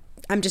drunk.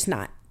 I'm just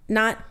not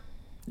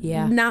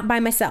by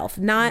myself,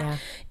 and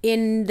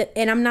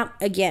I'm not,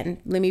 again,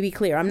 let me be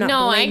clear, I'm not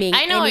blaming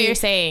I know what you're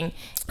saying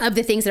of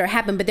the things that are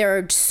happening, but there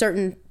are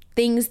certain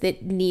things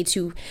that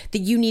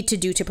you need to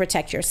do to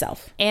protect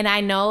yourself. And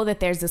I know that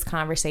there's this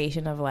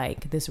conversation of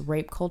like this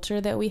rape culture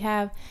that we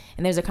have,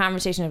 and there's a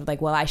conversation of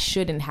like, well, I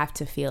shouldn't have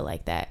to feel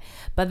like that,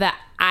 but the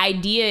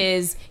idea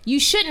is you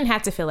shouldn't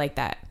have to feel like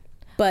that,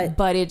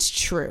 but it's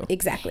true.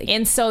 Exactly.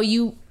 And so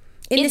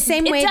in the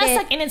same way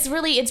and it's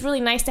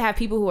really nice to have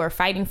people who are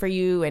fighting for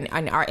you and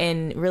are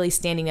really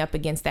standing up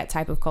against that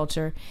type of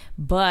culture.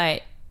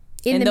 But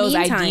in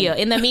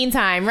the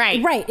meantime,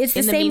 right. It's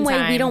the same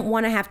way we don't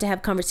want to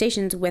have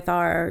conversations with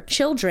our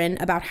children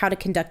about how to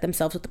conduct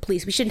themselves with the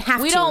police. We shouldn't have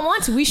to. We don't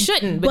want to. We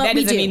shouldn't. But that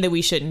doesn't mean that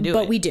we shouldn't do it.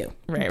 But we do.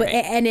 Right.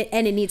 And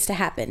it needs to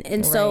happen.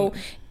 And so,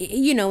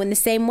 you know, in the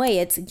same way,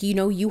 it's, you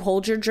know, you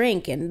hold your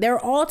drink, and there are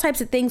all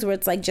types of things where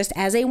it's like, just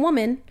as a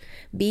woman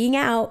being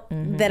out,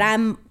 that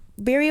I'm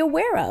very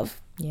aware of.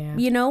 Yeah.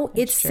 You know,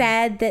 it's true.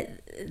 Sad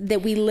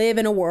that we live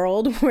in a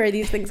world where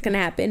these things can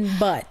happen,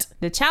 but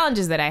the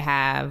challenges that I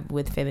have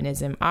with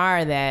feminism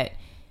are that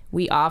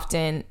we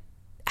often,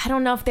 I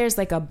don't know if there's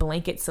like a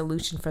blanket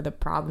solution for the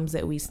problems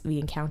that we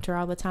encounter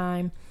all the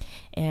time.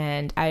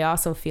 And I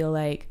also feel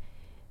like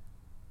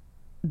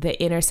the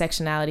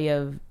intersectionality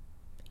of,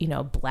 you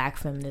know, Black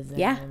feminism.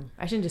 Yeah.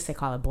 I shouldn't just say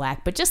call it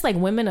Black, but just like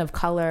women of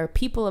color,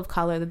 people of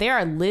color, there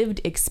are lived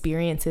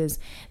experiences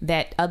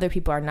that other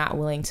people are not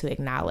willing to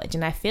acknowledge.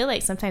 And I feel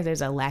like sometimes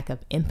there's a lack of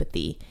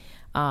empathy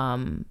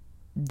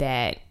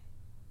that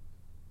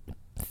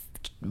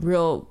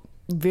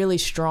really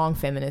strong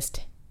feminists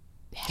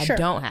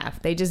don't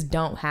have. They just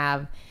don't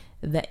have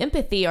the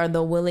empathy or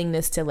the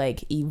willingness to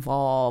like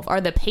evolve, or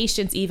the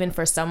patience even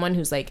for someone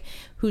who's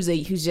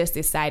just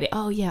decided,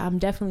 oh yeah, I'm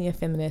definitely a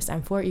feminist,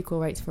 I'm for equal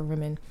rights for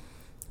women,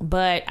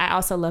 but I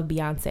also love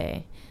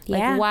Beyonce.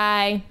 Yeah.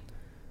 Like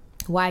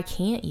why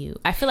can't you?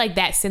 I feel like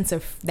that sense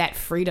of that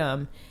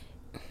freedom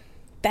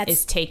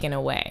is taken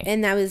away.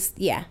 And I was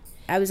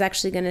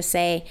actually gonna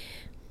say,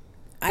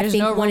 there's I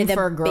think no room one of the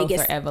for growth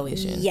biggest, or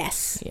evolution.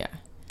 Yes. Yeah.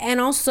 And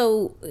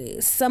also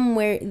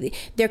somewhere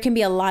there can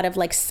be a lot of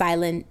like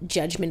silent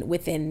judgment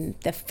within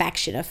the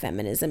faction of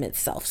feminism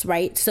itself,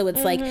 right? So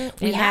it's like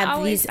we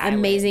have these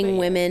amazing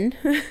women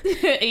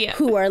yeah.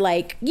 who are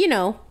like, you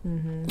know,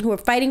 who are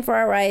fighting for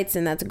our rights,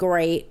 and that's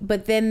great.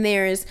 But then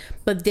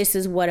but this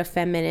is what a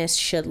feminist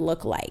should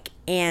look like.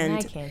 And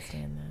I can't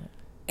stand that.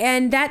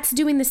 And that's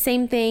doing the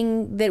same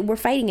thing that we're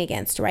fighting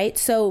against, right?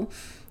 So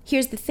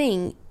here's the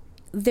thing.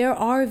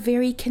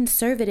 You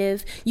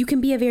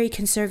can be a very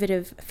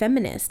conservative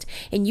feminist,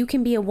 and you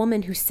can be a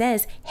woman who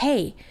says,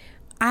 hey,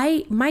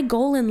 my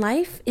goal in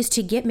life is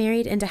to get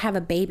married and to have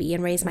a baby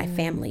and raise my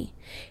family.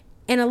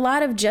 And a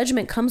lot of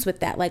judgment comes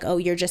with that, like, oh,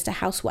 you're just a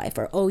housewife,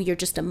 or oh, you're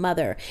just a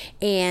mother,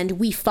 and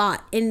we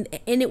fought, and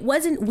it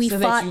wasn't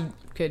fought that you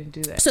could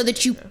do that, so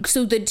that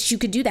you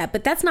could do that.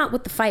 But that's not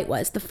what the fight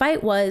was. The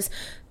fight was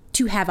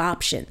to have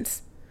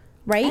options.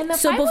 Right. And the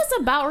fight was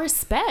about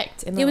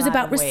respect. It was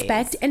about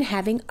respect and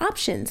having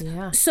options.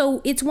 Yeah. So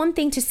it's one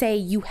thing to say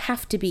you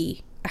have to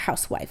be a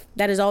housewife.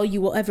 That is all you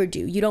will ever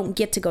do. You don't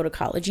get to go to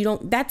college.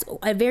 That's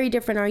a very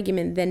different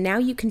argument than now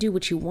you can do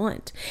what you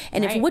want.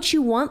 And if what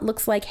you want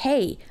looks like,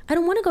 hey, I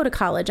don't want to go to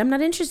college, I'm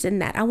not interested in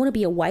that. I want to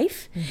be a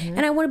wife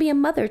and I want to be a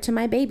mother to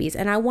my babies,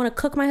 and I want to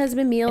cook my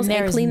husband meals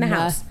and clean the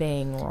house.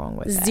 There's nothing wrong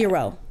with that.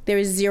 Zero. There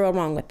is zero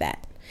wrong with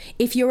that.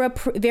 If you're a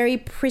very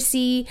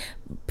pretty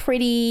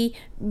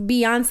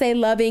Beyonce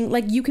loving,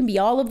 like, you can be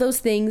all of those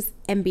things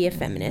and be a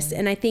feminist.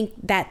 And I think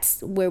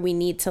that's where we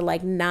need to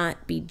like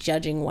not be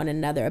judging one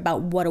another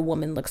about what a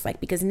woman looks like,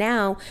 because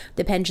now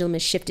the pendulum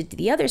is shifted to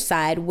the other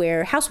side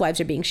where housewives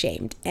are being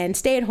shamed, and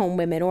stay-at-home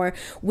women, or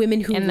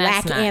women who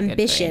lack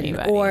ambition,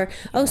 or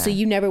so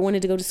you never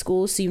wanted to go to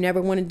school, so you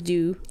never wanted to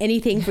do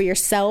anything for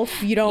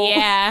yourself. You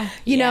don't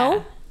you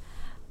know?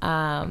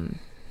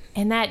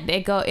 And that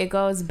it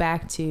goes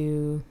back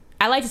to,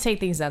 I like to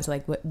take things down to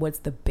like what's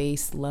the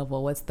base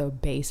level, what's the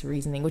base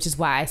reasoning, which is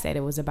why I said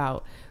it was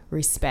about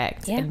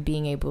respect and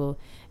being able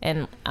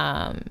to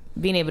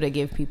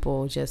give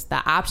people just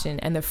the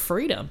option and the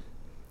freedom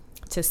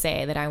to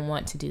say that I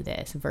want to do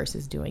this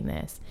versus doing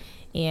this.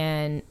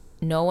 And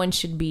no one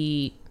should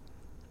be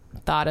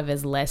thought of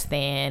as less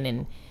than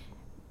and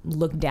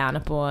looked down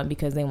upon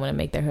because they want to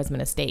make their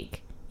husband a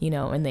steak. You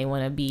know, and they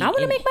want to be. I want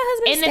to make my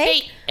husband a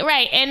steak.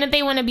 And if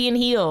they want to be in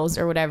heels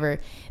or whatever,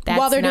 that's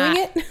while they're doing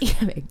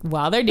it.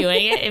 While they're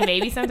doing it, and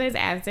maybe sometimes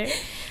after.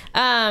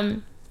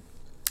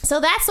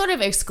 So that sort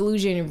of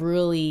exclusion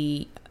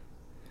really,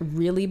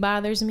 really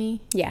bothers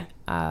me. Yeah.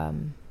 Yeah,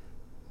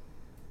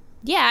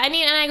 I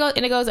mean,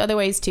 and it goes other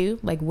ways too,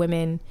 like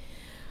women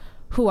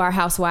who are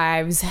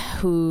housewives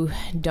who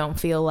don't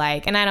feel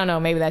like, and I don't know,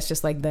 maybe that's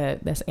just like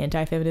that's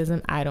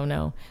anti-feminism. I don't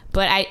know,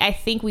 but I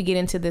think we get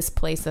into this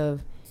place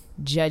of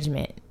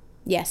judgment.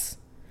 Yes.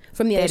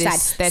 From the other side.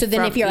 So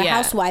then if you're a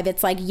housewife,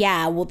 it's like,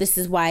 well, this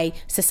is why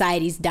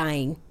society's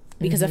dying,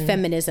 because of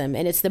feminism,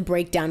 and it's the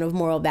breakdown of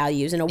moral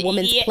values, and a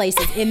woman's place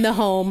is in the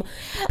home,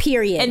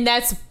 period. And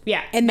that's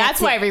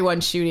why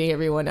everyone's shooting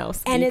everyone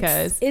else. And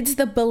it's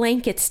the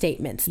blanket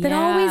statements that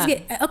always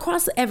get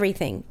across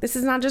everything. This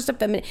is not just a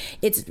feminine,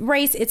 it's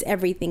race, it's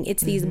everything.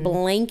 It's these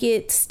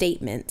blanket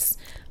statements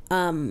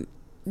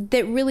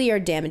that really are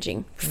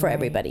damaging for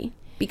everybody,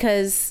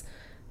 because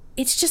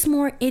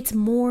it's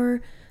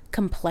more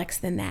complex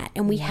than that,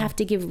 and we have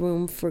to give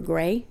room for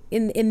gray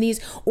in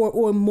these,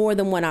 or more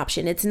than one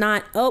option. It's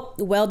not, oh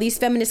well, these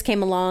feminists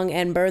came along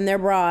and burned their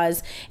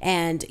bras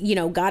and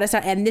got us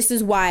out, and this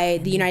is why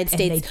the United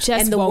States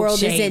and the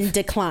world is in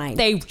decline.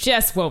 They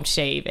just won't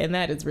shave, and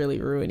that is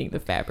really ruining the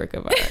fabric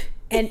of our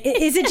and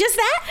is it just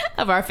that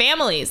of our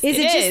families? Is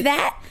it just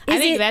that? I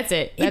think that's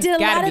it. That's did a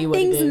gotta lot be of what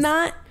it things is.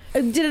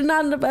 did a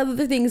lot of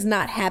other things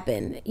not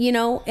happen,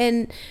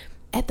 and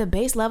at the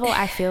base level,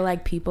 I feel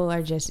like people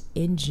are just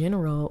in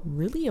general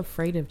really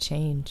afraid of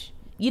change.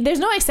 there's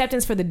no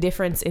acceptance for the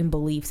difference in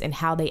beliefs and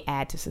how they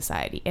add to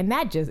society, and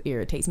that just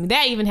irritates me.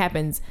 That even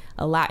happens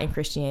a lot in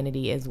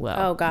Christianity as well.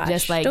 Oh gosh,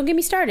 just like, don't get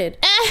me started.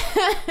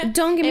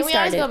 Don't get me and we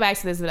always started. go back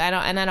to this, but I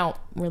don't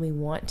really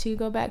want to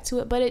go back to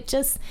it, but it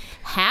just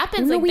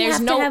happens. No, like, we there's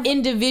have to no have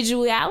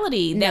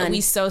individuality that none. we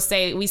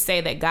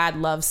say that God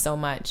loves so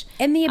much,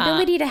 and the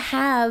ability to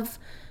have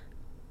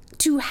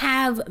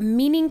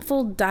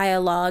meaningful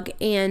dialogue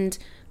and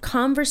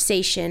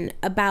conversation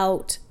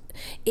about.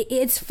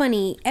 It's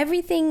funny.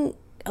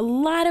 A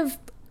lot of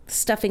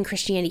stuff in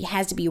Christianity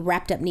has to be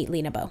wrapped up neatly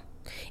in a bow.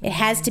 It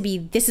has to be,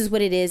 this is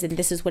what it is and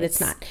this is what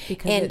it's not.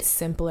 Because and it's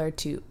simpler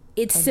to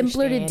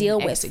deal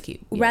with, execute.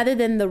 rather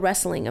than the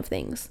wrestling of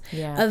things.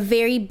 Yeah. A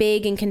very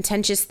big and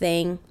contentious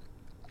thing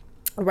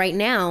right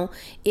now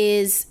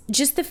is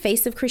just the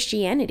face of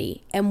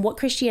Christianity and what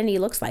Christianity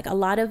looks like. A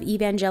lot of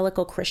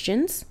evangelical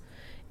Christians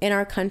in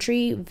our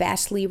country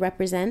vastly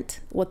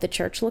represent what the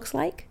church looks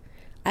like.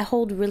 I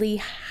hold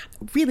really,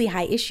 really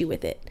high issue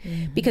with it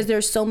because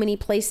there's so many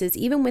places,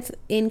 even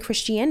within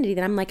Christianity,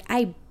 that I'm like,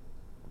 I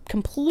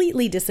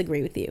completely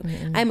disagree with you.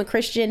 I'm a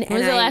Christian.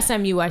 When's the last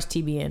time you watched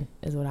TBN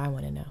is what I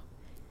want to know.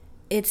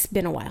 It's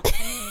been a while.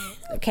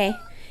 Okay.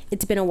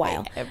 It's been a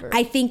while. Ever.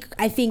 I think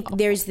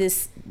there is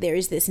this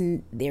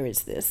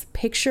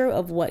picture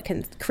of what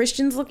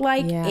Christians look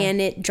like,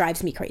 and it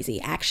drives me crazy,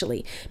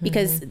 actually,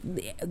 because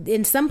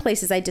in some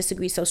places I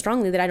disagree so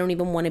strongly that I don't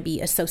even want to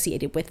be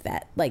associated with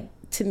that. Like,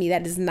 to me,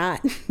 that is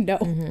not no.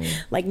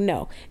 Like,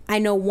 no. I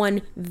know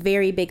one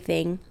very big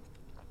thing.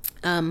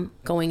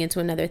 Going into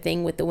another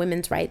thing with the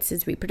women's rights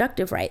is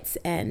reproductive rights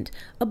and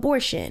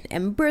abortion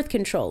and birth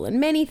control and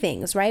many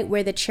things, right?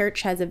 Where the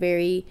church has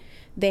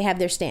they have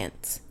their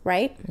stance,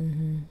 right?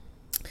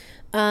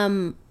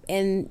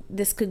 And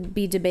this could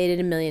be debated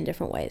a million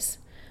different ways.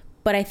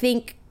 But I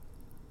think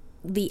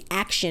the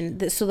action,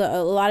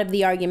 a lot of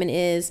the argument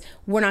is,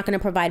 we're not going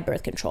to provide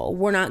birth control.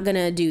 We're not going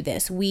to do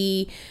this.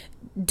 We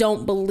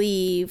don't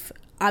believe,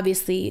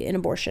 obviously, in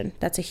abortion.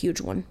 That's a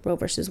huge one, Roe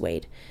versus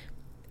Wade.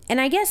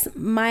 And I guess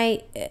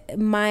my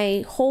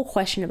whole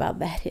question about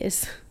that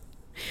is,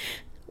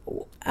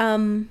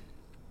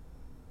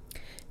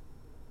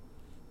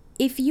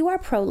 if you are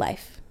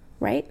pro-life,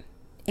 right,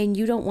 and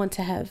you don't want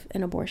to have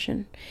an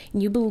abortion,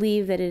 and you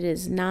believe that it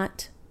is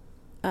not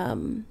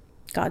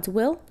God's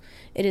will,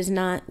 it is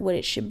not what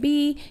it should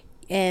be,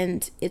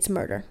 and it's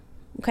murder,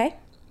 okay?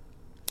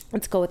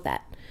 Let's go with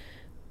that.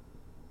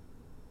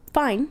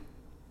 Fine.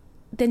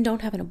 Then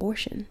don't have an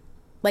abortion.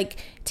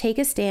 Like, take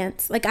a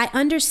stance. Like, I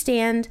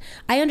understand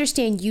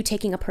you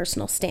taking a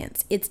personal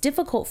stance. It's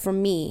difficult for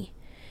me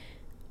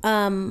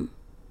when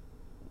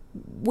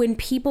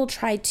people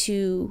try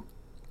to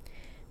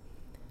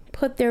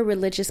put their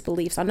religious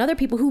beliefs on other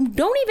people who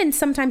don't even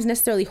sometimes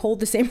necessarily hold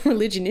the same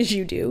religion as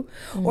you do,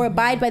 or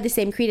abide by the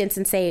same credence,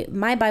 and say,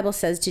 my Bible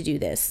says to do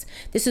this.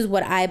 This is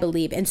what I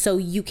believe, and so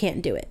you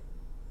can't do it.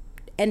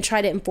 And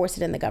try to enforce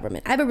it in the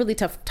government. I have a really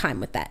tough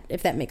time with that,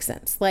 if that makes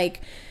sense.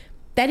 Like,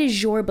 that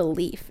is your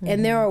belief.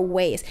 And there are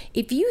ways.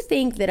 If you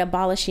think that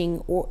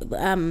abolishing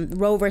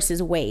Roe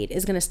versus Wade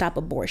is going to stop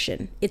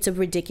abortion, it's a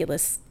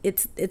ridiculous,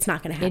 it's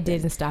not going to happen. It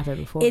didn't stop it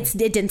before. It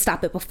didn't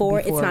stop it before.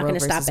 It's not going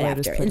to stop it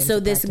after. And so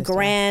this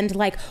grand,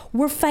 like,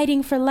 we're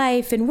fighting for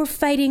life and we're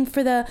fighting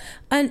for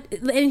and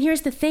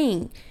here's the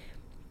thing.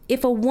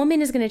 If a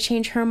woman is going to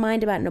change her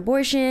mind about an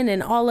abortion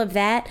and all of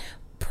that,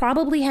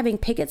 probably having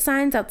picket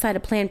signs outside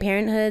of Planned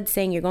Parenthood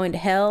saying you're going to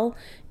hell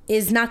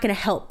is not going to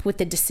help with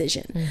the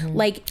decision.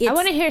 Like, I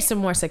want to hear some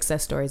more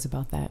success stories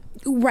about that.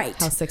 Right.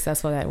 How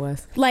successful that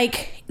was.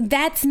 Like,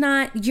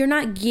 you're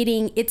not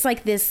getting, it's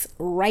like this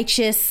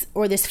righteous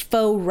or this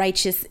faux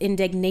righteous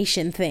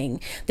indignation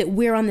thing that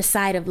we're on the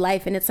side of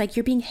life. And it's like,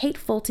 you're being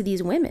hateful to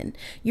these women.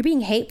 You're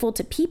being hateful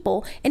to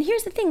people. And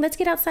here's the thing, let's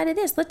get outside of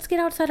this. Let's get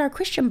outside our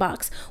Christian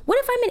box. What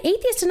if I'm an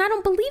atheist and I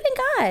don't believe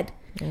in God?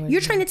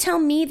 You're trying to tell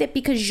me that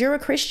because you're a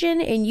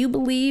Christian and you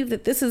believe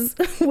that this is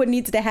what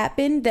needs to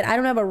happen, that I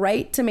don't have a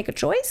right to make a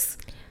choice?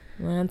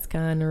 That's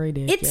kind of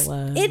ridiculous.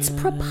 It's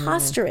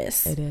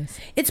preposterous. It is.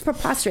 It's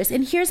preposterous.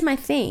 And here's my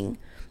thing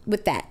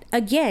with that.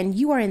 Again,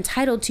 you are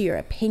entitled to your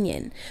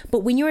opinion. But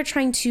when you're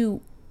trying to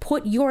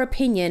put your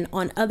opinion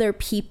on other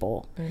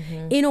people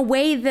in a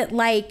way that,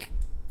 like,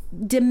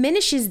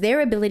 diminishes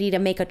their ability to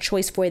make a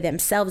choice for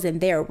themselves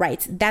and their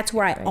rights, that's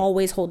where I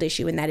always hold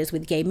issue, and that is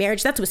with gay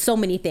marriage. That's with so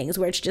many things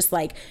where it's just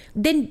like,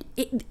 then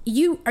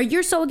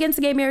you're so against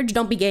gay marriage,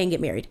 don't be gay and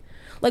get married.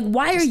 Like,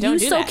 why are you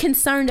so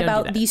concerned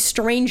about these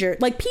strangers,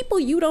 like people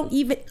you don't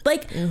even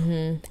like?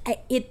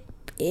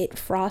 It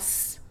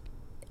frosts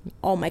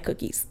all my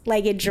cookies.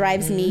 Like, it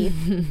drives me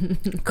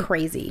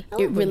crazy.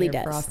 It really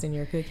does. Frosting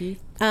your cookies.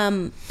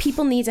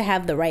 People need to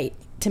have the right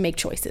to make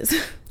choices.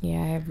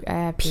 Yeah, I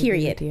have to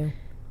period. Agree with you.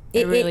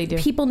 I really do.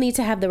 People need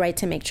to have the right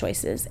to make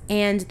choices.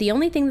 And the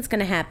only thing that's going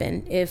to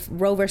happen if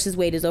Roe versus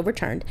Wade is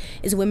overturned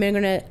is women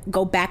are going to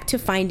go back to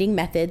finding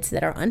methods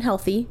that are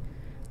unhealthy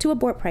to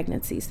abort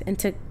pregnancies and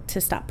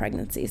to stop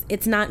pregnancies.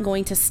 It's not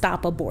going to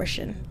stop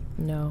abortion.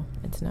 No,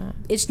 it's not.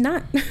 It's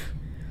not.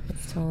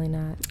 It's totally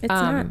not. It's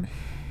not.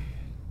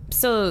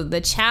 So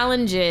the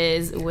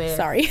challenges with...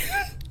 Sorry.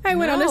 I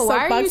went on a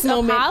soapbox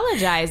moment. Why are you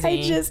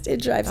apologizing?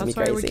 It drives me crazy.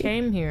 That's why we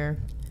came here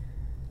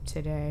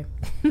today.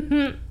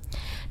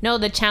 No,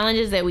 the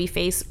challenges that we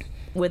face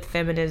with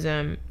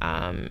feminism,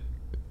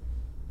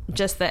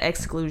 just the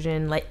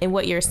exclusion, like, and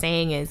what you're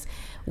saying is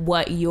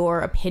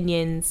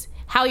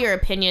how your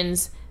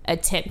opinions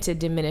attempt to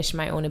diminish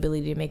my own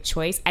ability to make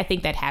choice. I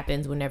think that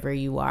happens whenever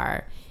you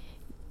are,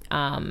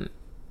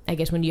 I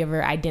guess when you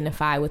ever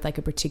identify with like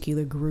a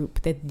particular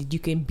group, that you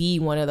can be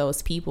one of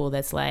those people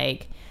that's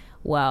like,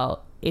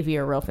 well, if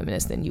you're a real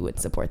feminist, then you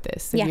wouldn't support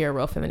this. If you're a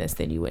real feminist,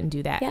 then you wouldn't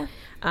do that.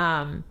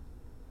 Yeah.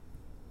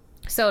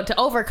 So to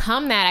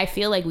overcome that, I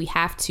feel like there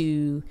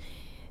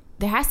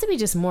has to be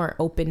just more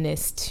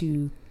openness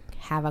to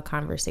have a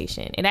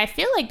conversation. And I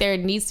feel like there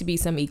needs to be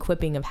some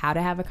equipping of how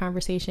to have a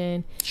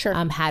conversation. Sure.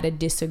 How to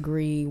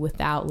disagree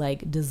without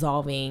like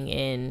dissolving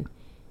in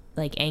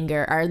like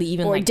anger or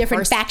even like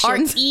different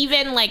factions or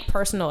even like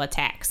personal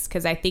attacks.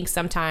 Because I think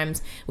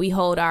sometimes we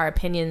hold our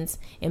opinions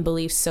and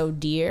beliefs so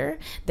dear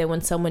that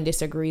when someone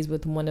disagrees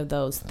with one of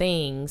those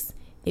things,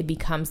 it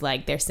becomes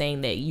like they're saying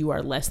that you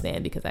are less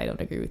than because I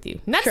don't agree with you.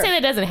 Not to say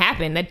that doesn't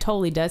happen. That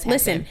totally does happen.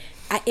 Listen,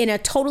 in a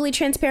totally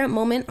transparent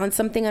moment on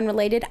something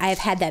unrelated, I have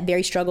had that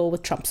very struggle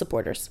with Trump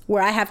supporters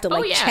where I have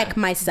to check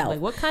myself.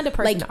 Like, what kind of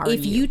person are you?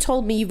 If you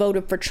told me you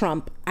voted for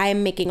Trump, I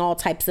am making all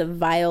types of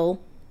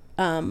vile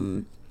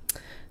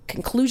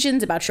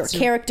conclusions about your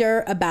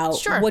character,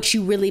 about what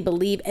you really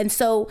believe. And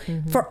so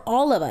for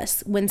all of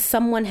us, when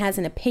someone has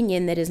an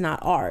opinion that is not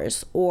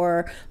ours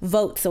or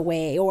votes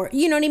away, or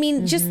you know what I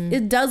mean, just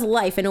it does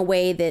life in a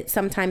way that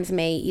sometimes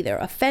may either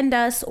offend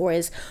us or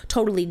is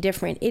totally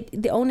different,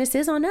 the onus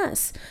is on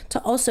us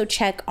to also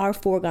check our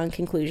foregone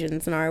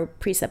conclusions and our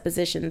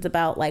presuppositions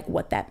about like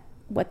what that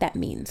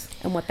means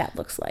and what that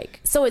looks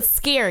like. So it's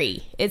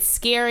scary,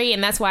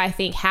 and that's why I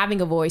think having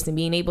a voice and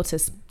being able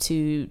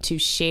to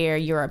share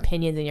your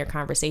opinions and your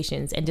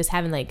conversations and just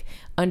having like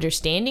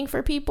understanding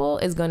for people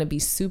is going to be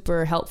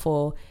super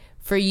helpful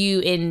for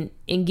you in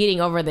getting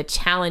over the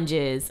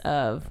challenges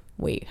of,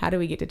 wait, how do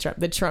we get to Trump,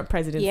 the Trump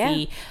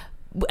presidency?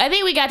 I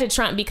think we got to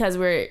Trump because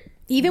we're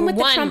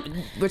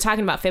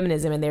talking about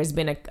feminism, and there's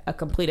been a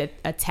complete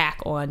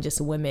attack on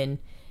just women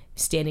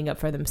standing up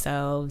for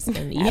themselves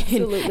and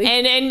absolutely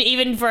and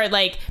even for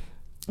like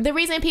the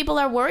reason people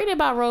are worried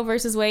about Roe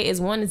versus Wade is,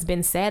 one, it's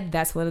been said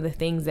that's one of the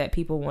things that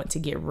people want to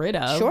get rid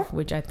of,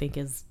 which I think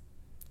is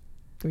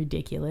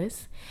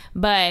ridiculous.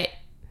 But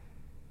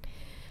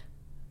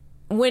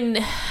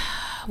when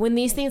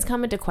these things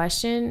come into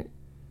question,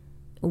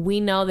 we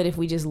know that if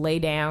we just lay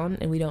down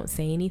and we don't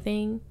say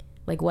anything,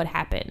 like what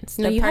happens?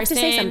 No, you have to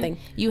say something.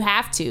 You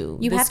have to.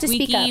 You have to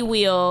speak up. The squeaky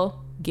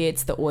wheel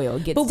gets the oil,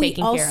 gets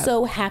taken care of. But we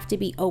also have to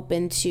be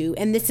open to,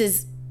 and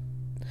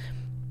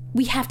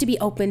we have to be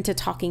open to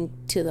talking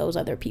to those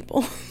other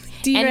people.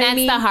 Do you know what I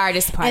mean? The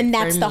hardest part. And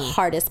that's the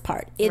hardest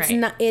part. It's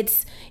not.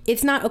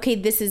 It's not okay.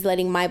 This is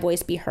letting my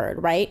voice be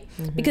heard, right?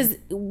 Because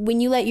when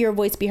you let your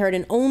voice be heard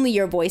and only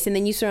your voice, and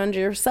then you surround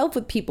yourself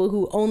with people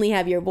who only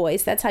have your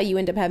voice, that's how you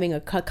end up having a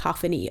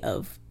cacophony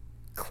of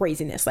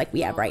craziness like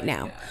we have right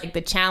now. Like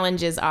the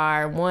challenges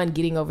are, one,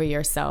 getting over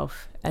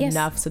yourself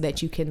enough so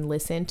that you can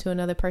listen to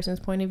another person's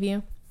point of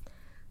view.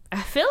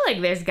 I feel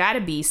like there's got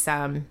to be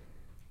some,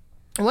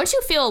 once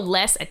you feel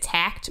less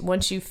attacked,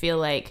 once you feel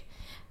like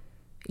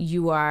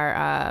you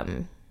are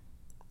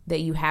that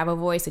you have a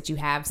voice, that you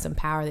have some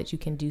power, that you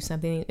can do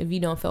something, if you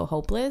don't feel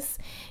hopeless,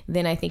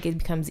 then I think it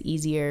becomes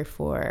easier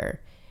for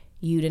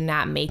you to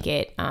not make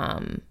it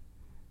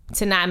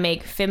to not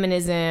make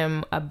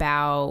feminism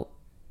about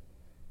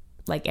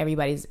like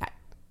everybody's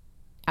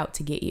out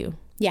to get you.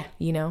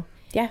 You know?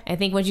 Yeah. I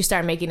think once you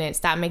stop making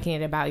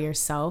it about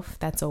yourself,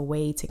 that's a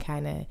way to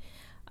kind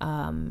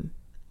of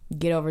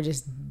get over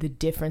just the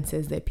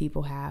differences that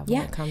people have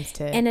when it comes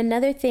to. And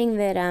another thing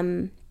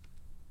that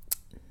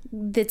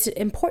that's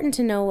important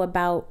to know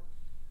about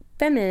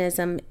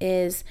feminism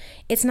is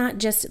it's not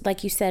just,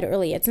 like you said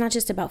earlier, it's not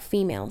just about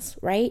females,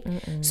 right?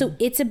 So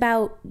it's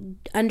about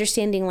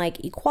understanding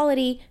like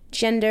equality,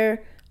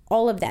 gender,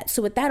 all of that.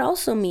 So what that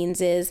also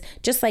means is,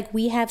 just like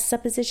we have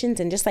suppositions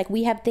and just like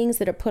we have things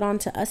that are put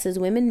onto us as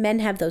women, men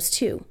have those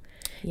too.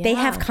 They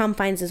have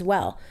confines as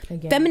well.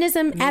 Again,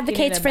 feminism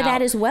advocates for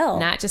that as well.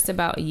 Not just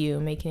about you,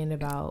 making it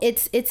about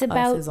it's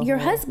about your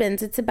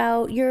husbands, it's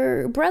about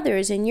your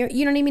brothers and your,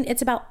 you know what I mean?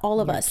 It's about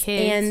all of us.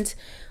 Kids. And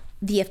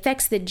the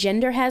effects that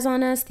gender has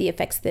on us, the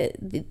effects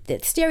that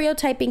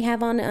stereotyping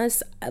have on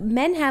us,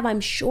 men have,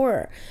 I'm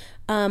sure.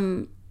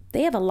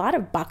 They have a lot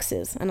of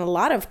boxes and a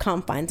lot of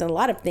confines and a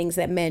lot of things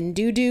that men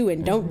do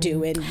and don't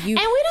do. And we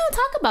don't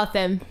talk about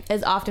them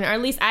as often, or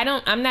at least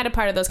I'm not a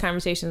part of those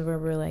conversations where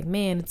we're like,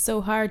 man, it's so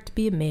hard to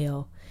be a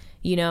male,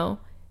 you know?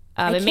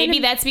 And maybe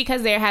that's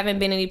because there haven't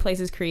been any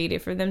places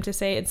created for them to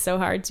say it's so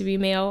hard to be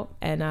male.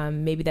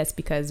 And maybe that's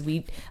because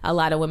a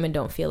lot of women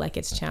don't feel like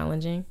it's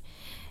challenging.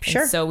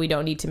 Sure. And so we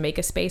don't need to make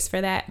a space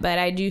for that. But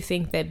I do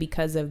think that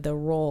because of the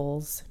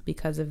roles,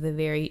 because of the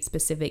very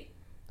specific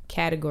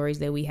categories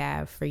that we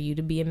have, for you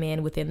to be a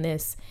man within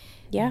this,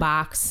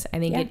 box. I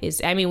think it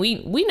is. I mean,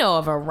 we know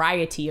a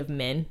variety of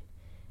men,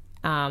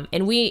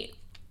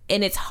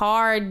 and it's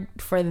hard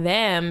for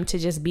them to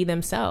just be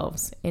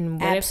themselves.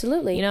 And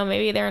absolutely, if,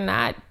 maybe they're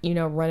not,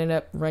 running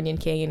up Runyon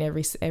Canyon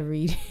every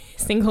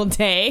single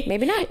day.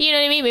 Maybe not. You know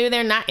what I mean? Maybe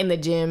they're not in the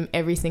gym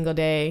every single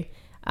day.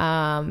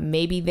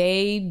 Maybe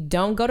they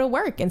don't go to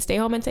work and stay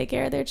home and take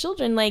care of their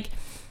children. Like,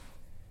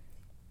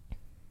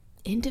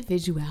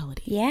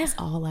 individuality. Yeah. Is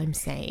all I'm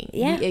saying.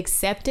 Yeah. The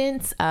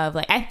acceptance of,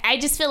 like, I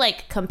just feel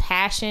like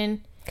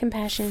compassion,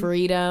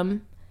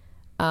 freedom.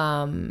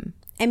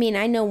 I mean,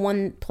 I know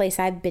one place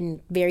I've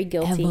been very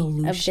guilty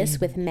of this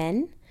with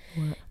men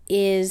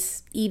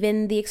is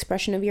even the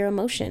expression of your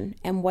emotion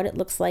and what it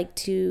looks like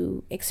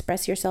to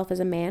express yourself as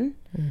a man.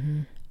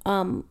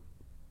 Mm-hmm.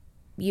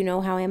 You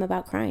know how I am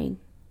about crying.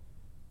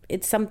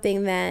 It's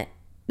something that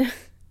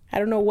I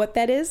don't know what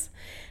that is.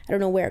 I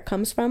don't know where it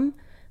comes from.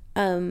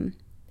 And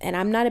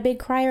I'm not a big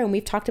crier, and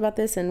we've talked about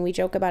this and we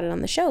joke about it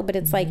on the show, but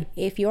it's like,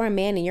 if you're a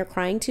man and you're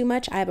crying too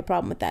much, I have a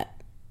problem with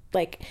that.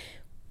 Like,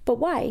 but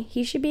why?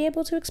 He should be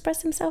able to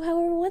express himself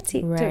however he wants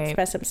to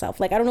express himself.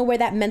 Like, I don't know where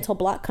that mental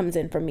block comes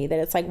in for me, that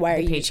it's like, why are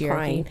you just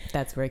crying?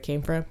 That's where it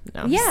came from.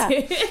 No, yeah.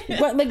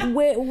 But like,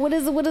 why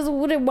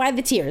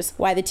the tears?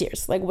 Why the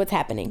tears? Like, what's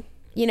happening?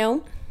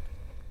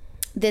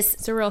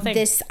 It's a real thing.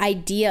 This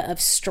idea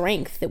of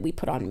strength that we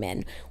put on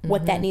men,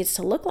 what that needs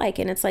to look like.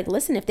 And it's like,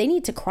 listen, if they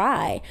need to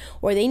cry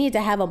or they need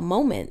to have a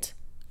moment,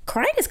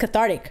 crying is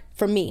cathartic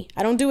for me.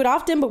 I don't do it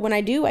often, but when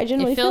I do, I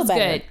generally feel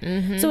better. Good.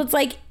 Mm-hmm. So it's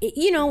like,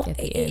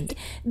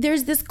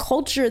 there's this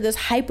culture, this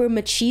hyper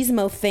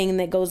machismo thing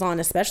that goes on,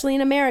 especially in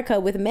America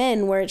with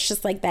men, where it's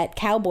just like that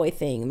cowboy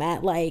thing,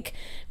 that like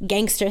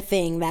gangster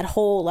thing, that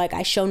whole like,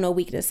 I show no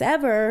weakness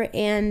ever.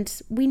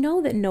 And we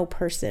know that no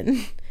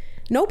person,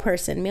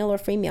 male or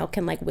female,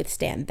 can like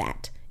withstand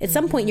that. At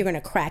some point you're going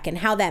to crack, and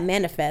how that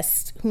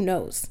manifests, who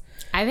knows?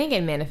 I think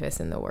it manifests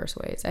in the worst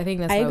ways. I think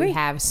that's why we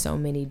have so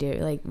many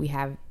we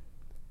have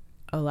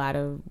a lot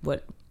of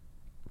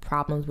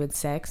problems with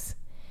sex.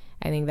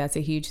 I think that's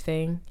a huge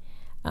thing,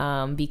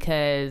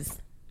 because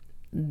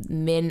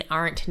men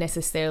aren't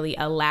necessarily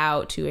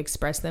allowed to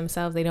express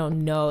themselves. They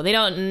don't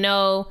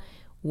know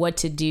what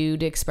to do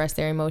to express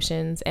their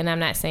emotions. And I'm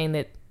not saying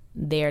that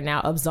they are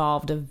now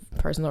absolved of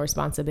personal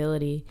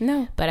responsibility.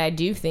 No. But I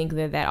do think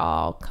that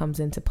all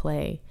comes into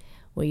play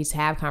when you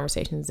have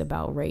conversations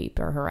about rape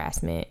or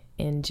harassment,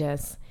 and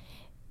just,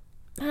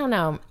 I don't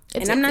know.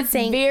 I'm not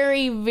saying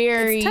very,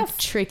 very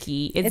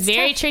tricky. It's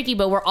very tricky,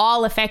 but we're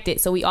all affected.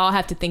 So we all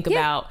have to think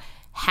about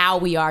how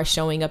we are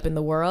showing up in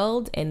the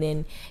world. And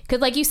then,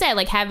 because like you said,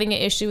 like having an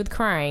issue with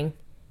crying,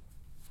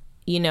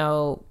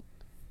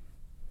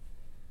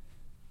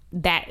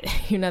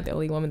 that you're not the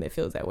only woman that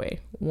feels that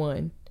way.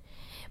 One.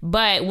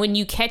 But when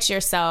you catch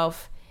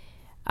yourself,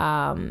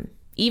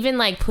 even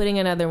like putting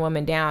another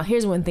woman down,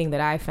 here's one thing that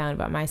I found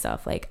about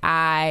myself. Like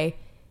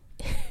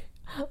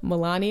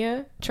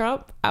Melania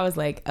Trump, I was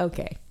like,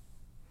 okay.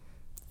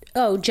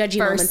 Oh, judgy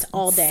moments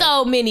all day.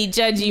 So many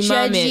judgy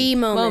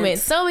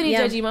moments. So many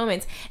judgy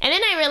moments. And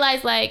then I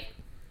realized, like,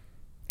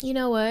 you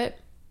know what?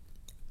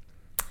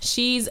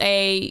 She's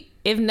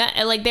if not,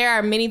 like, there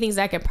are many things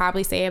I could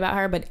probably say about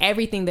her, but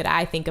everything that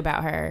I think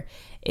about her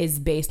is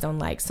based on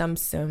like some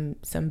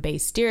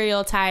base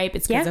stereotype.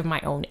 It's because of my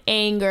own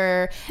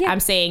anger. I'm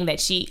saying that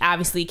she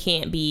obviously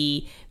can't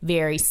be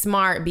very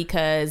smart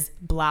because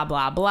blah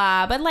blah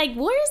blah. But like,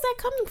 where is that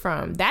coming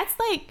from? That's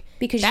like,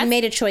 because you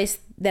made a choice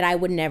that I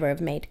would never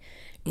have made.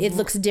 It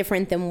looks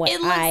different than what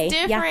it looks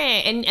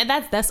different, and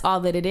that's all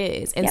that it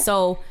is. And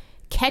so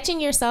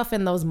catching yourself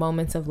in those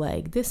moments of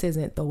like, this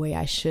isn't the way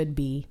I should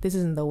be. This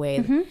isn't the way.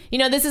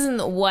 This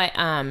isn't what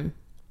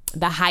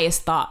the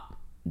highest thought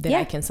that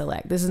I can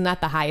select. This is not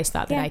the highest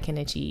thought that I can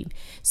achieve.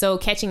 So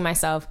catching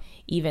myself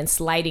even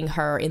slighting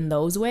her in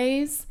those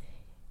ways,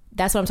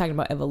 that's what I'm talking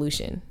about,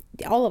 evolution.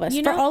 All of us.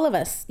 For all of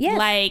us. Yes.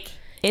 Like,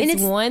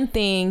 it's one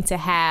thing to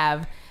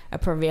have a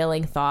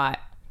prevailing thought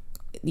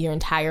your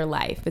entire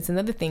life. It's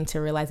another thing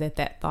to realize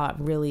that thought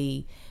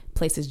really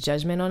places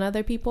judgment on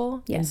other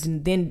people. Yes.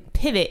 And then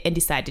pivot and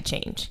decide to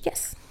change.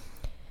 Yes.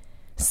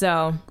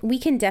 So we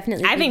can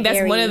definitely. I think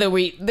that's one of the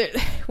ways you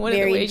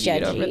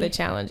get over the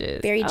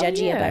challenges. Very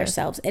judgy about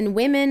ourselves. And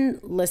women,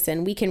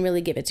 listen, we can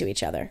really give it to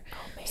each other.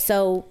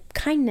 So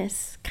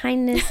kindness,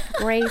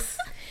 grace.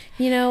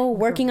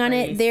 Working on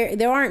it.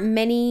 There aren't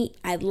many.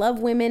 I love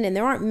women, and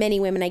there aren't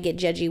many women I get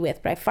judgy with.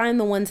 But I find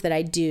the ones that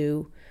I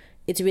do,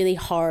 it's really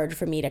hard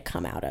for me to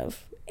come out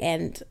of.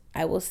 And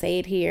I will say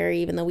it here,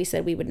 even though we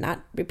said we would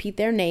not repeat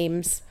their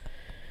names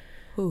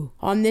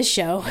on this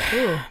show.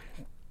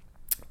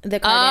 The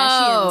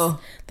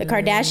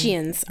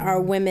Kardashians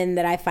are women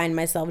that I find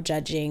myself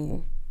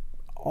judging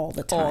all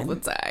the time. All the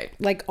time.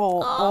 Like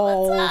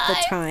all the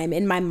time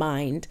in my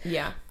mind.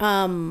 Yeah.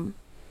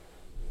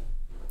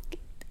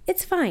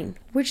 It's fine.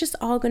 We're just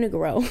all going to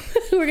grow.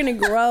 We're going to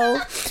grow.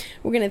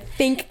 We're going to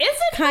think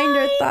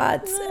kinder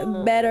thoughts,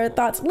 better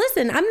thoughts.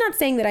 Listen, I'm not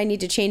saying that I need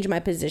to change my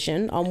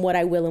position on what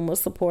I will and will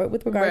support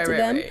with regard to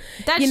them. Right.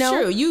 That's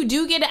true. You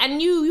do get it,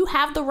 and you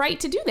have the right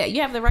to do that.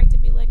 You have the right to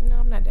be like, no,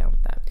 I'm not down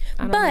with that.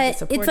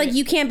 But it's like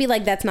you can't be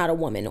like, that's not a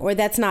woman, or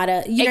that's not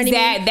a, you know what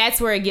I mean? That's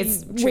where it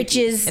gets tricky. Which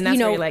is, and that's you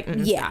know, where you're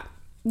like, stop.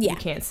 Yeah. You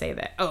can't say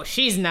that. Oh,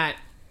 she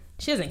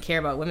doesn't care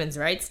about women's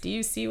rights. Do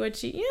you see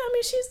what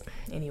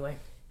anyway.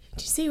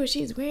 Did you see what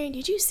she's wearing?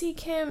 Did you see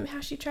Kim, how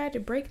she tried to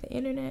break the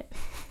internet?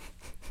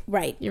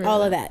 Right.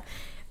 All of that.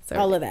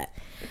 All of that.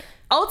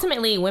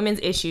 Ultimately, women's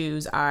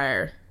issues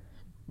are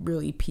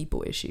really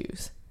people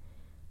issues.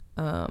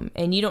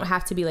 And you don't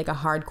have to be like a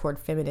hardcore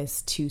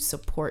feminist to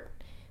support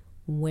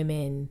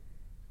women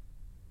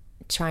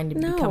trying to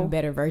become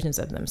better versions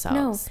of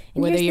themselves.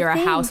 No. Whether you're a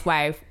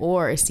housewife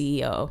or a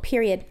CEO.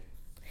 Period.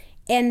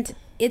 And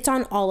it's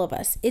on all of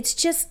us. It's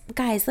just,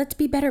 guys, let's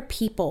be better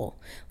people.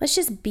 Let's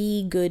just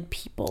be good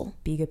people.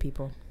 Be good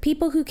people.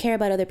 People who care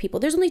about other people.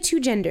 There's only two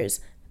genders,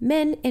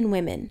 men and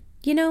women.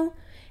 You know,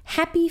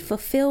 happy,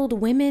 fulfilled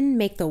women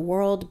make the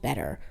world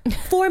better.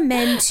 For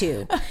men,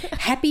 too.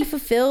 Happy,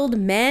 fulfilled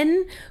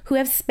men who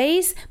have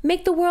space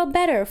make the world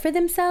better for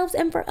themselves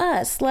and for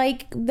us.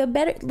 Like, the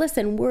better,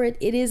 listen,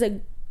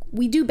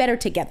 we do better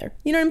together.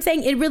 You know what I'm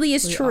saying? It really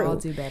is true. We all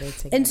do better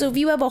together. And so if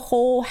you have a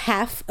whole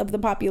half of the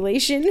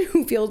population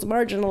who feels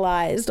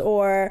marginalized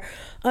or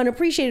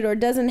unappreciated or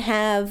doesn't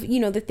have, you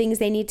know, the things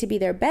they need to be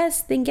their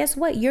best, then guess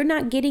what? You're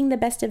not getting the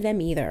best of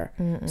them either.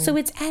 Mm-mm. So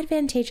it's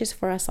advantageous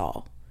for us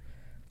all.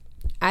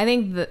 I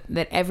think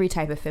that every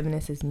type of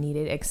feminist is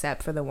needed,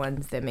 except for the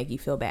ones that make you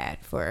feel bad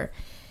for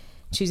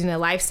choosing a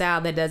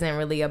lifestyle that doesn't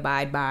really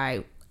abide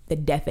by the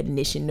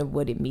definition of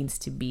what it means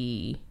to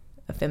be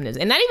a feminist.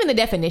 And not even the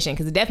definition,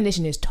 because the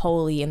definition is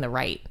totally in the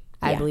right.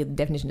 I believe the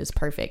definition is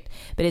perfect.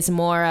 But it's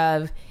more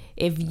of,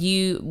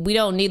 we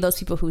don't need those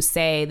people who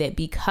say that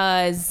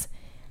because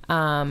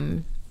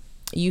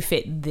you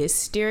fit this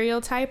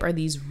stereotype or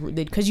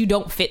because you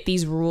don't fit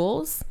these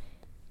rules,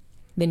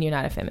 then you're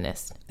not a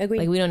feminist. Agreed.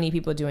 Like, we don't need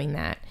people doing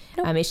that.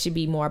 Nope. It should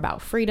be more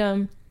about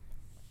freedom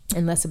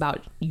and less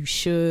about you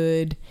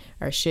should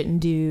or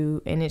shouldn't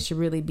do. And it should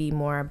really be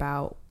more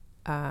about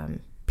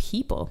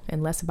people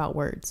and less about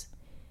words.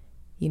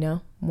 You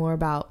know, more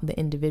about the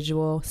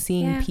individual,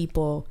 seeing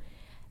people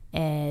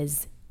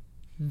as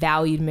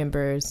valued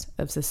members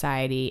of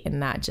society and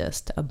not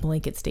just a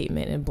blanket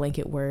statement and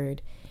blanket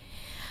word.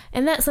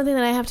 And that's something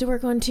that I have to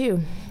work on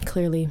too,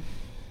 clearly.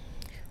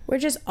 We're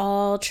just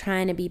all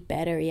trying to be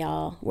better,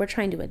 y'all. We're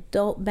trying to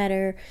adult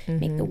better,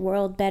 make the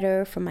world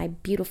better for my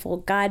beautiful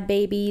god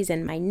babies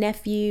and my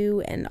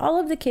nephew and all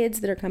of the kids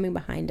that are coming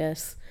behind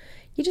us.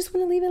 You just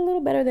want to leave it a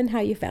little better than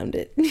how you found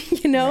it,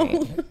 you know?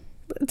 Right.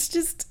 It's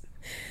just...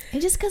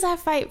 And just because I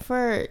fight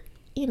for,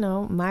 you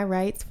know, my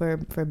rights for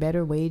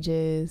better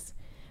wages,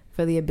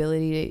 for the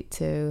ability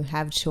to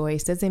have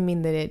choice, doesn't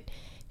mean that it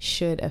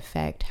should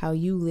affect how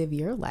you live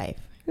your life.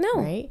 No.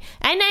 Right?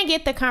 And I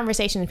get the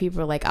conversation,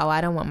 people are like, oh,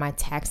 I don't want my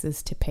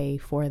taxes to pay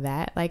for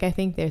that. Like, I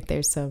think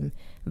there's some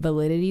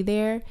validity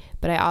there,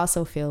 but I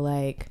also feel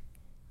like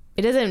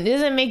it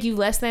doesn't make you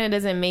less than, it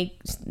doesn't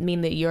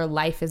mean that your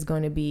life is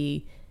going to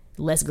be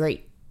less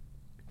great,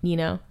 you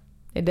know?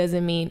 It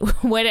doesn't mean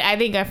what I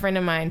think a friend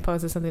of mine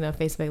posted something on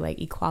Facebook like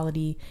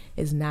equality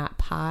is not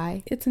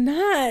pie. It's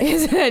not.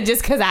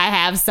 Just because I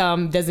have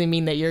some doesn't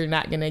mean that you're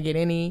not gonna get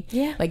any.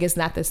 Yeah. Like, it's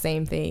not the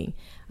same thing.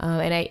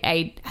 And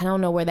I don't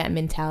know where that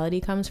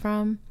mentality comes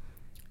from.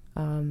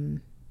 I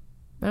don't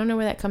know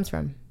where that comes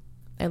from.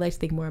 I'd like to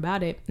think more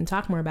about it and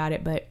talk more about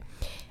it, but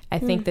I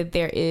think that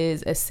there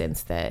is a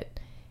sense that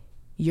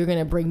you're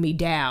gonna bring me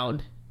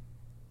down.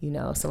 You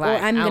know, so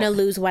I'm going to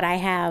lose what I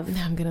have.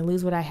 I'm going to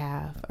lose what I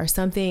have or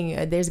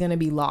something. There's going to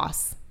be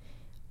loss.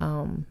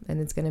 And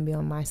it's going to be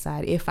on my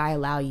side if I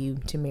allow you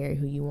to marry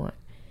who you want.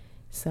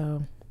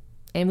 So,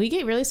 and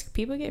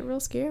people get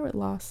real scared with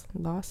loss.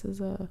 Loss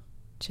is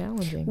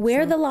challenging.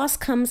 Where the loss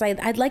comes,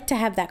 I'd like to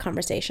have that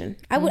conversation.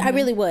 I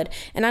really would.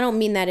 And I don't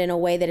mean that in a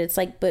way that it's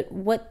like, but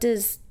what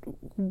does I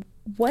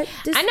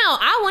know,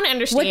 I want to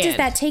understand. What does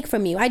that take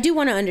from you? I do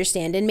want to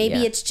understand. And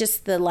maybe it's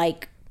just the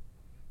like,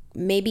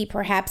 maybe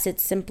perhaps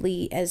it's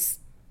simply as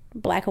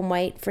black and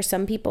white for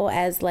some people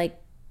as like,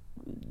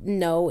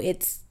 no,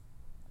 it's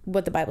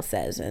what the Bible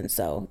says. And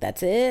so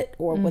that's it,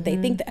 or what they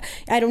think that,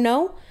 I don't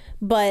know,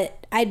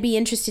 but I'd be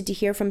interested to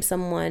hear from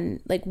someone,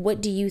 like, what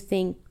do you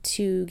think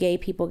to gay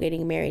people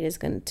getting married is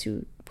going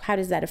to, how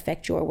does that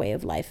affect your way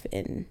of life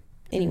in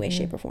any way,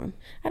 shape or form?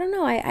 I don't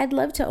know. I'd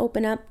love to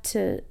open up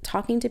to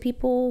talking to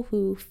people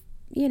who,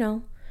 you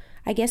know,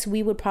 I guess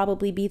we would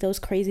probably be those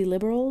crazy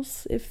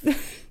liberals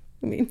if...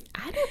 I mean,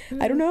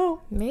 I don't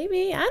know.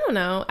 Maybe. I don't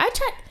know.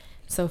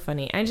 So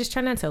funny. I just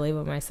try not to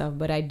label myself,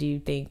 but I do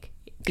think,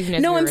 even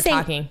as I'm saying,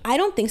 talking. I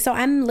don't think so.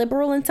 I'm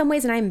liberal in some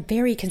ways, and I'm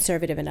very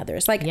conservative in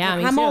others. Like,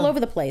 I'm all over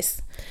the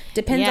place.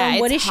 Depends on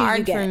what issue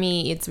you get.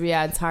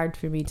 It's hard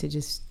for me to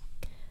just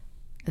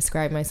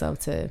ascribe myself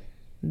to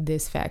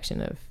this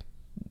faction of,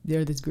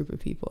 they're this group of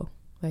people.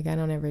 Like, I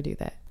don't ever do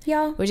that.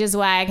 Yeah. Which is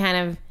why I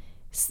kind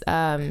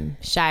of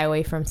shy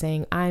away from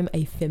saying I'm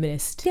a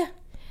feminist. Yeah.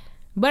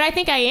 But I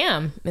think I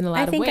am in a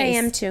lot of ways. I think I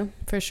am too.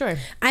 For sure.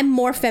 I'm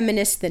more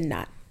feminist than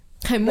not.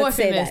 I'm more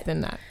feminist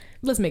than not.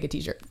 Let's make a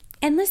t-shirt.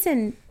 And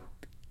listen,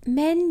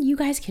 men, you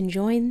guys can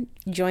join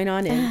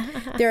on in.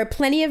 There are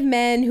plenty of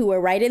men who are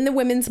right in the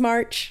Women's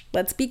March.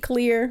 Let's be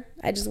clear.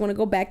 I just want to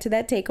go back to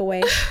that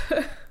takeaway.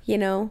 You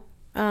know,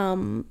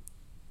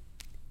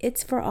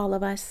 it's for all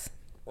of us.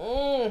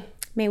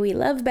 May we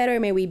love better.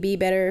 May we be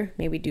better.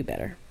 May we do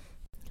better.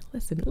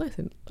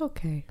 Listen.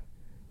 Okay.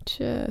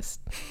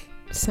 Just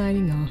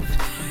signing off.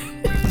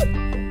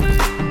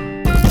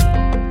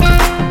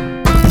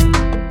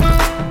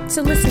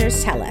 So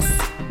listeners, tell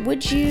us,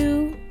 would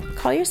you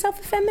call yourself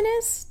a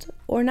feminist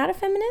or not a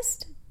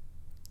feminist?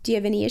 Do you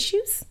have any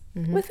issues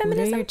with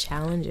feminism? What are your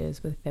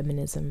challenges with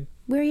feminism?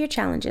 Where are your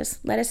challenges?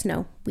 Let us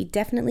know. We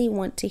definitely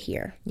want to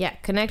hear. Yeah,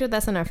 connect with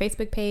us on our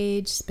Facebook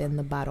page, Spin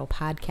the Bottle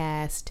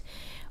Podcast.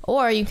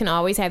 Or you can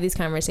always have these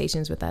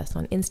conversations with us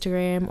on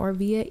Instagram or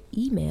via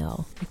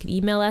email. You can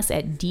email us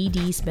at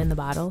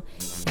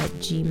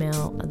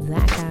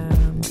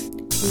ddspinthebottle@gmail.com.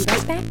 Be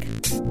right back.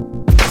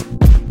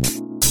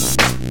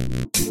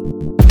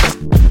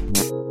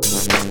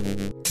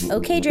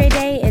 Okay, Dre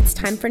Day, it's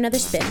time for another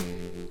spin.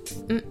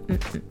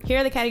 Here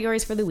are the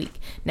categories for the week.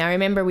 Now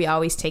remember, we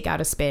always take out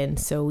a spin,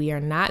 so we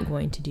are not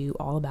going to do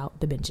all about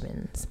the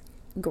Benjamins.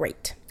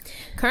 Great.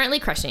 Currently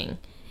crushing.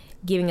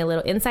 Giving a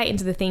little insight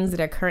into the things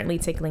that are currently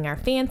tickling our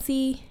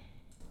fancy.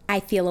 I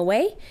feel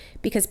away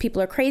because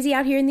people are crazy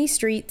out here in these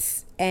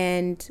streets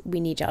and we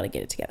need y'all to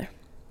get it together.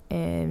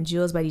 And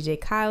Jules by DJ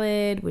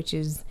Khaled, which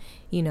is,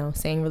 you know,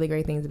 saying really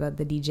great things about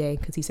the DJ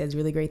because he says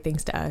really great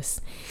things to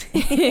us.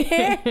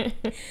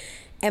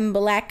 And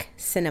Black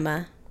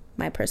Cinema,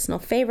 my personal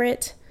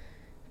favorite,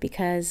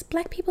 because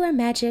Black people are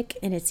magic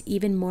and it's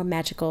even more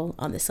magical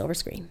on the silver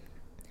screen.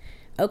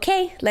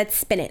 Okay, let's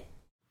spin it.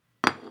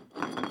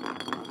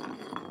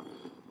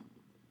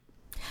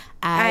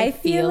 I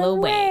feel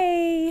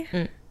away.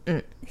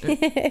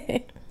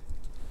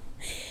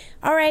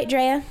 All right,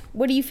 Drea,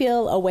 what do you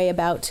feel away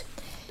about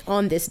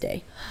on this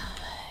day?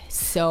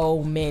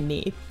 So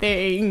many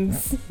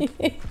things.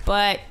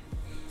 But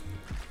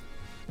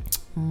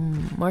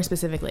more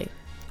specifically,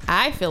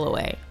 I feel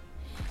away.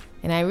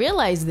 And I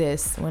realized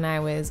this when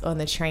I was on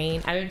the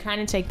train. I've been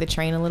trying to take the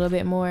train a little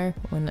bit more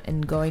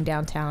and going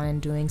downtown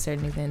and doing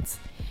certain events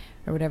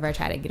or whatever. I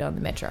try to get on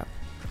the metro.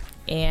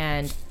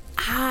 And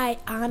I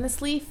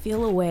honestly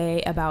feel a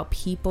way about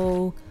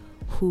people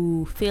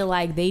who feel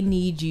like they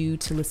need you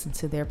to listen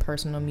to their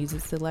personal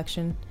music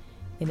selection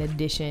in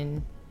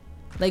addition.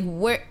 Like,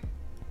 where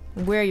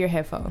are your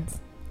headphones?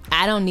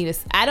 I don't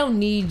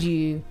need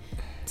you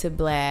to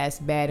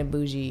blast Bad and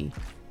Bougie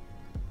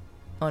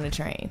on a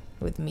train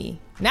with me.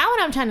 Not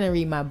when I'm trying to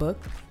read my book.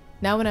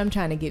 Not when I'm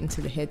trying to get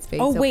into the headspace.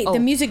 Oh, wait, the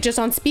music just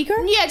on speaker?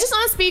 Yeah, just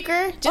on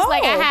speaker. Just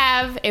like I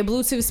have a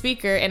Bluetooth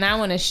speaker and I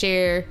want to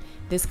share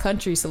this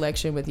country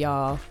selection with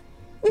y'all.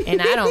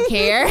 And I don't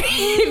care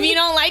if you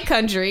don't like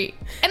country.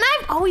 And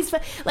I've always,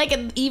 like,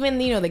 even,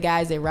 you know, the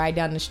guys that ride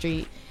down the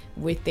street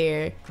with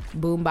their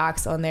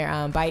boombox on their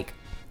bike.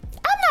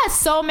 I'm not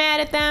so mad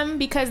at them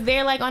because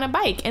they're like on a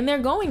bike and they're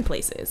going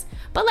places.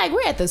 But like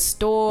we're at the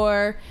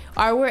store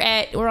or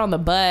we're on the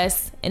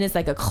bus and it's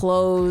like a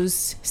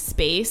closed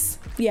space.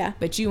 Yeah.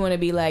 But you want to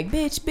be like,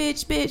 bitch.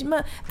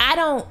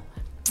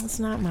 It's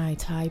not my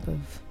type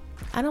of,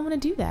 I don't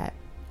want to do that.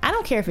 I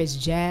don't care if it's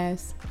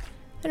jazz.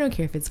 I don't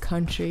care if it's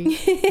country.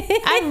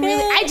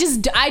 I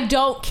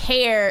don't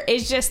care.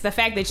 It's just the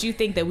fact that you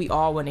think that we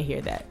all want to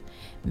hear that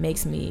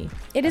makes me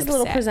It is upset. a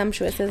little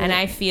presumptuous, isn't it? And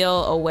I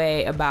feel a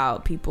way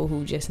about people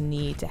who just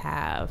need to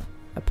have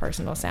a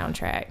personal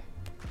soundtrack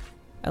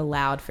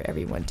allowed for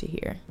everyone to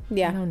hear.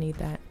 Yeah. I don't need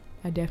that.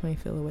 I definitely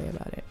feel a way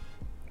about it.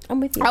 I'm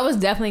with you. I was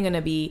definitely going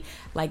to be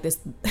like this,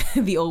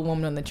 the old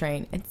woman on the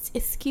train.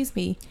 Excuse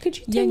me. Could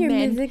you turn your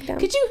music down?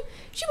 Could you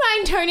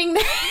mind turning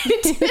that?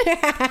 Would you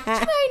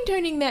mind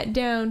turning that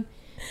down?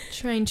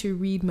 Trying to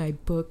read my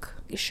book.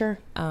 Sure.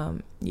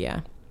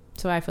 Yeah.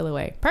 So I feel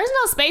away.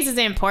 Personal space is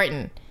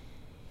important.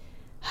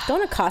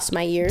 Don't accost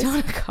my ears. Don't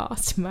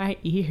accost my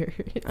ears.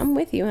 I'm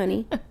with you,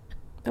 honey.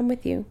 I'm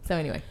with you. So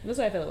anyway, that's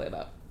what I feel away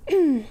about.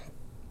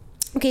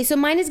 Okay, so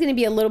mine is going to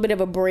be a little bit of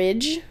a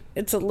bridge.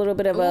 It's a little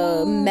bit of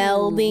a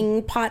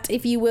melding pot,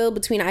 if you will,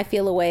 between I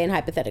feel away and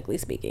hypothetically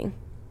speaking.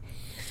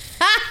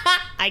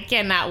 I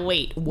cannot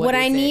wait. What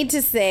I need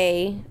to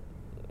say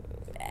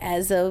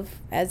as of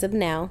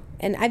now,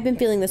 and I've been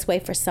feeling this way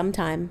for some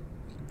time.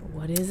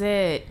 What is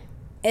it?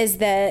 Is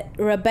that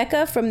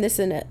Rebecca from This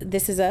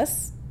Is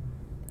Us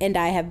and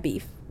I have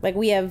beef. Like,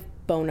 we have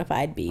bona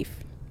fide beef.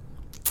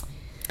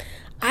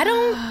 I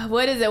don't...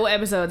 What is it? What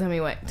episode? Tell me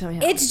how.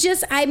 It's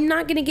just... I'm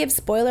not going to give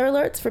spoiler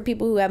alerts for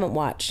people who haven't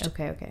watched.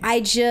 Okay.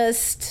 I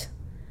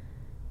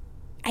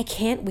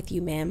can't with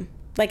you, ma'am.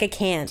 Like, I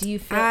can't. Do you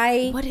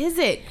feel... What is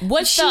it?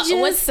 What's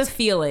the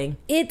feeling?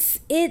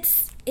 It's...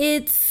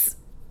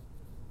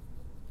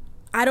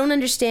 I don't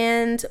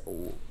understand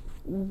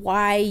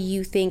why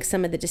you think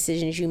some of the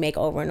decisions you make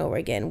over and over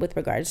again with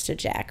regards to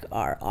Jack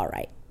are all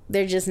right.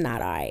 They're just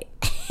not all right.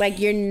 Like,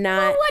 you're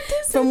not,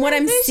 from what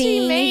I'm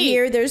seeing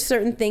here, there's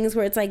certain things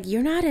where it's like,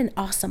 you're not an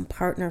awesome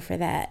partner for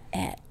that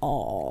at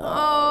all.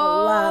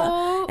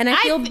 Oh. And I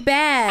feel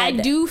bad. I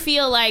do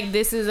feel like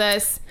This Is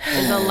Us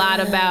is a lot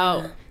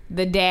about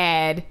the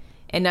dad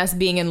and us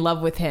being in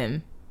love with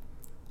him.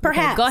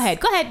 Perhaps. Okay,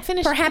 go ahead.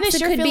 Finish. Perhaps finish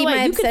it your could be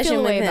my you could obsession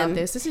feel with away him. about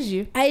this. This is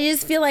you. I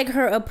just feel like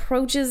her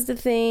approaches to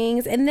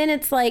things, and then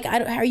it's like,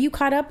 are you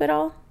caught up at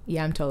all?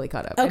 Yeah, I'm totally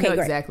caught up. Okay, I know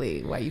great.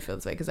 exactly why you feel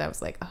this way, because I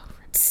was like, oh.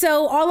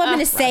 So all I'm going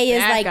to say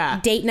is like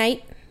Rebecca. date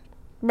night,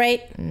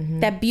 right?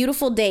 That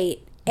beautiful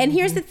date. And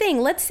here's the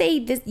thing. Let's say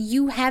that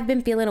you have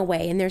been feeling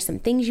away and there's some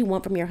things you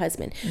want from your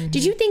husband.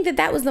 Did you think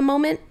that was the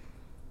moment?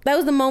 That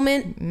was the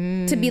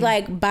moment to be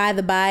like, by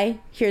the by,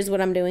 here's what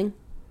I'm doing.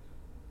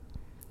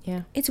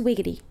 Yeah. It's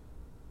wiggity.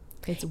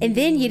 And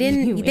then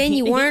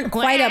you weren't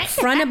quite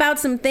upfront about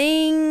some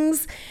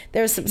things.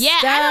 There's some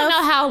stuff. I don't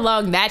know how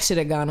long that should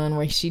have gone on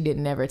where she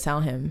didn't ever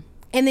tell him.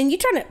 And then you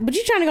trying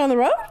to go on the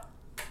road?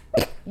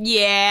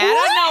 Yeah, what? I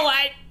don't know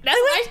why. That's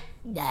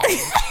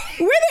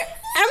why.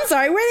 I'm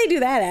sorry, where they do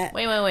that at?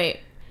 Wait.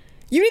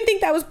 You didn't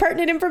think that was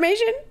pertinent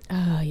information?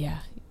 Oh, yeah.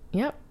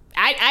 Yep.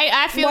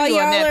 I feel you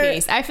on that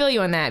piece. I feel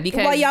you on that,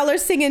 because while y'all are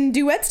singing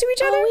duets to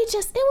each other?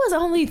 It was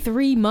only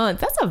 3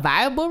 months. That's a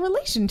viable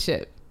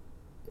relationship.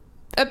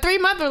 A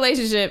 3-month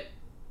relationship.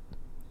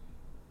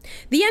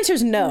 The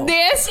answer's no.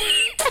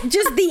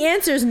 Just the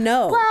answer's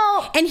no.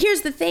 Well, and here's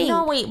the thing.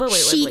 No, wait.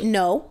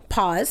 No,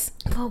 pause.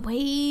 But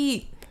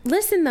wait.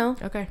 Listen though.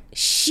 Okay.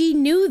 She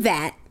knew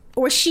that,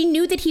 or she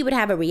knew that he would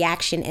have a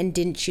reaction and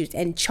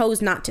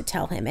chose not to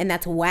tell him, and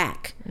that's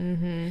whack.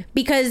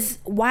 Because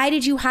why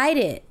did you hide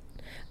it?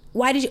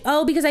 Why did you?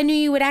 Oh, because I knew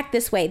you would act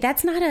this way.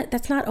 That's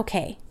not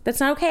okay. That's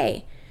not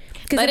okay.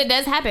 But it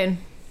does happen.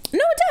 No,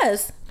 it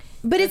does.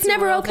 But it's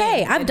never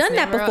okay. I've done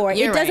that before.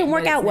 It doesn't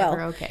work out well.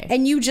 Okay.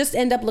 And you just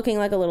end up looking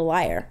like a little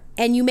liar.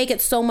 And you make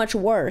it so much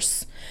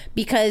worse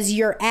because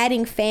you're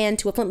adding fan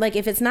to a film. Like,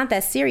 if it's not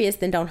that serious,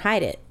 then don't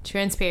hide it.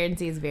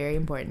 Transparency is very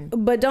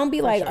important. But don't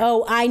be like,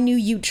 oh, I knew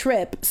you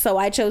trip, so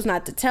I chose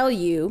not to tell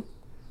you.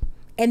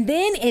 And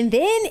then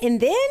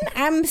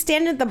I'm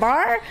standing at the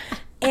bar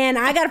and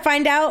I got to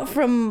find out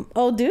from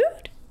old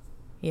dude.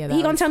 Yeah,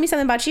 he gonna tell me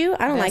something about you?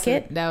 I don't like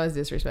it. That was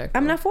disrespectful.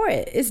 I'm not for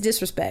it. It's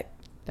disrespect.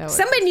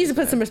 Somebody needs to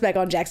put some respect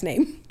on Jack's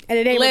name. And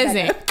it ain't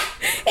Rebecca.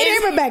 It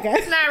ain't Rebecca.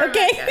 It's not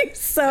Rebecca. Okay?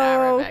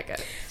 So, Rebecca.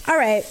 All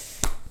right.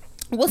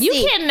 We'll see.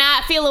 You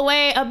cannot feel a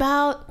way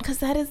about, because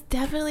that is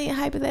definitely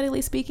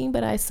hypothetically speaking,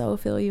 but I so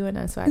feel you, and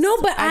that's why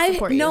I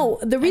support you. No,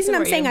 the reason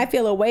I'm saying I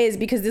feel a way is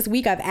because this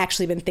week I've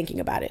actually been thinking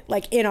about it,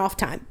 like in off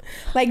time,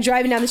 like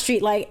driving down the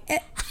street, like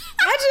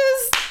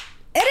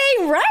it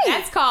ain't right.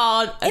 That's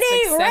called a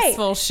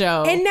successful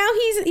show. And now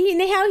he's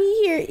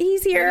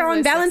here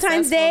on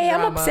Valentine's Day.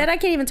 Drama. I'm upset I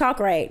can't even talk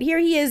right. Here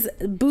he is,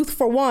 booth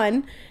for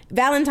one,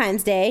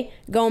 Valentine's Day,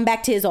 going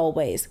back to his old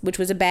ways, which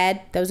was a bad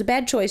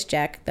choice,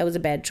 Jack. That was a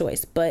bad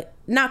choice, but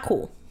not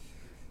cool.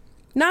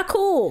 Not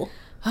cool.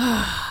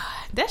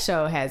 That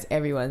show has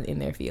everyone in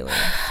their feelings.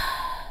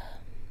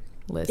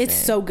 Listen, it's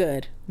so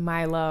good.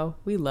 Milo,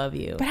 we love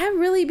you. But I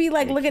really be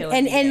like, look,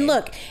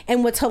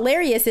 and what's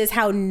hilarious is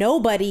how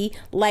nobody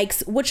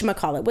likes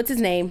whatchamacallit. What's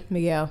his name?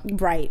 Miguel.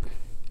 Right.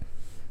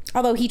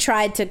 Although he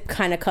tried to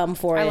kind of come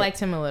for it. I liked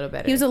him a little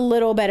better. He was a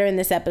little better in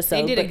this episode.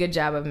 They did a good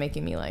job of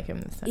making me like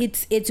him this time.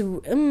 It's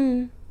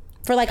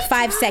for like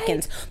 5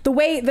 seconds. The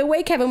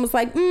way Kevin was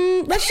like,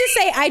 let's just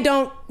say I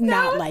don't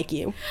not like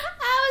you.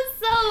 I was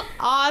so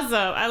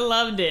awesome. I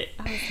loved it.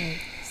 I was like,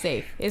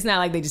 safe. It's not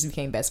like they just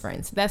became best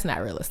friends. That's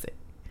not realistic.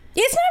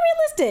 It's not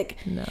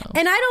realistic. No.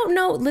 And I don't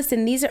know.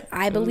 Listen,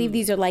 I believe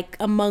these are like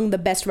among the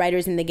best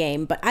writers in the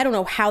game, but I don't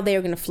know how they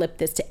are going to flip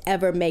this to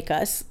ever make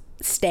us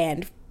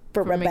stand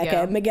for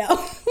Rebecca and Miguel,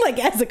 like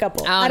as a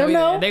couple. I don't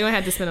know. They're going to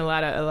have to spend a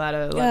lot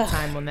of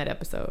time on that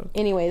episode.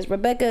 Anyways,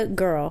 Rebecca,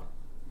 girl,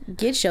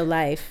 get your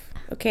life,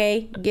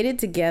 okay? Get it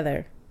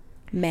together,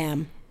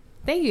 ma'am.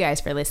 Thank you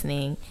guys for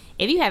listening.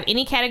 If you have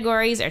any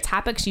categories or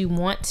topics you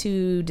want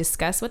to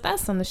discuss with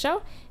us on the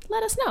show,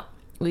 let us know.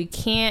 We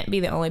can't be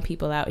the only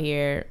people out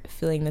here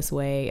feeling this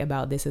way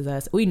about This Is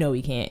Us. We know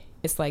we can't.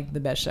 It's like the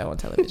best show on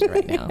television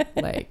right now.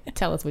 Like,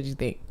 tell us what you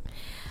think.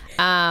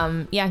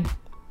 Yeah,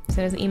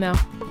 send us an email.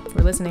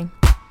 We're listening.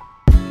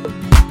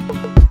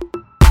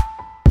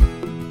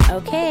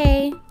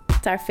 Okay,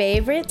 it's our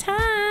favorite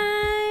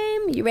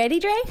time. You ready,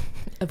 Dre?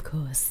 Of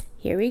course.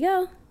 Here we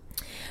go.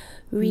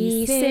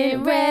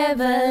 Recent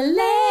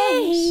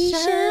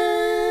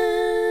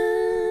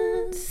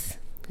revelations.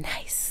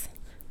 Nice.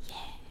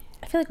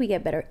 I feel like we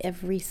get better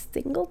every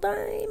single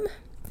time.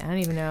 I don't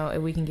even know if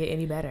we can get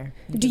any better.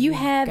 Do you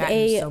have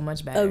so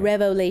much better. a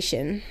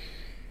revelation?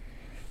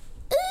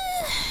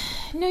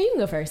 No, you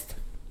can go first.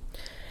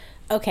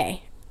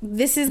 Okay.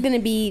 This is going to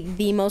be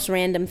the most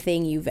random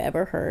thing you've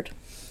ever heard.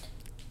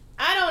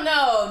 I don't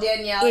know,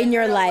 Danielle. In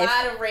your life.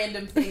 A lot of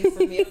random things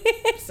from you.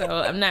 So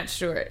I'm not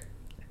sure.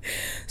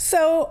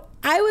 So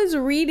I was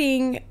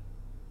reading,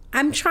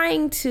 I'm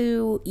trying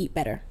to eat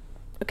better.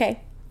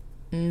 Okay.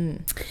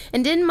 And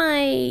in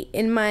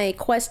my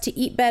quest to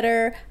eat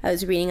better, I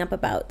was reading up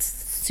about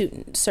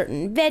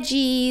certain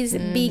veggies,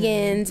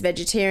 vegans,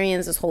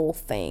 vegetarians, this whole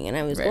thing. And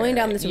I was going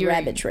down this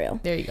rabbit trail.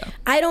 There you go.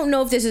 I don't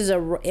know if this is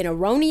an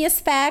erroneous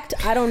fact.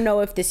 I don't know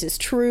if this is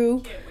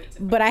true,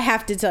 but I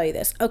have to tell you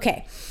this.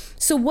 Okay.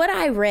 So what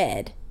I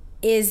read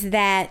is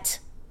that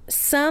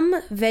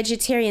some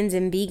vegetarians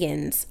and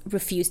vegans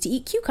refuse to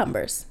eat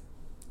cucumbers.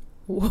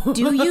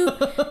 Do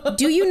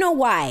you know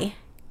why?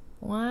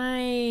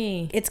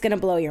 Why? It's going to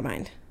blow your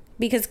mind.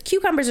 Because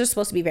cucumbers are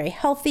supposed to be very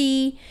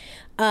healthy.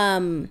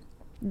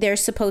 They're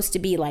supposed to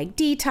be like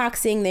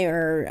detoxing.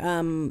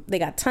 They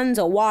got tons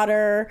of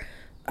water.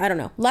 I don't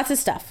know. Lots of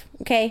stuff.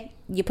 Okay.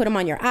 You put them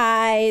on your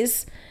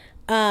eyes.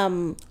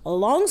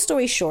 Long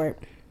story short.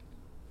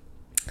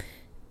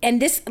 And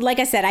this, like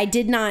I said, I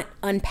did not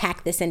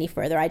unpack this any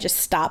further. I just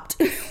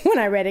stopped when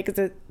I read it because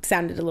it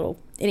sounded a little...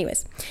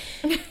 Anyways.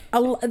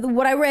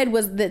 What I read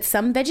was that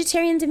some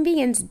vegetarians and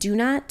vegans do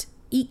not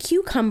eat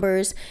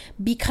cucumbers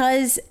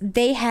because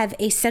they have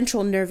a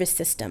central nervous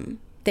system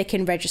that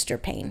can register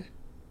pain.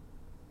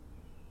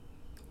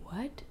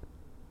 What?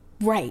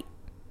 Right.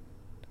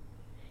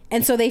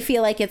 And so they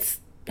feel like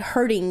it's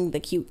hurting the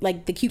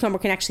cucumber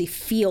can actually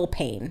feel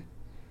pain.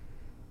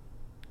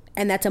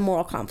 And that's a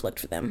moral conflict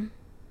for them.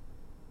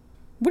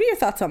 What are your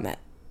thoughts on that?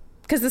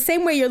 Because the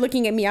same way you're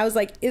looking at me, I was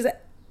like, wait,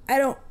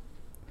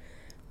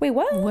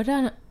 what?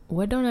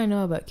 What don't I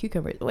know about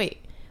cucumbers?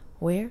 Wait,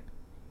 where?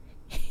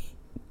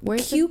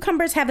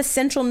 Cucumbers have a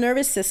central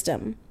nervous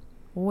system.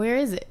 Where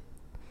is it?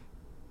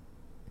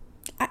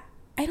 I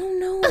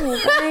don't know,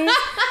 guys.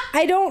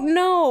 I don't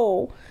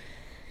know.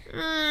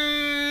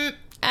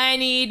 I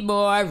need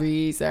more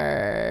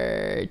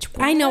research.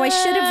 What? I know I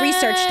should have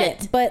researched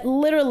it, but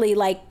literally,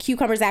 like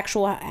cucumbers, they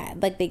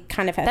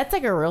kind of have. That's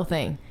like a real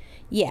thing.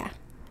 Yeah.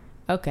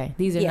 Okay,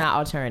 these are not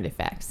alternative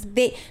facts.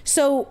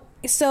 So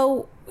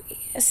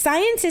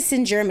scientists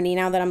in Germany,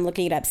 now that I'm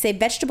looking it up, say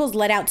vegetables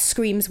let out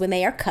screams when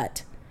they are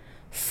cut.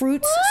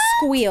 Fruits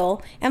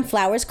squeal and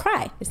flowers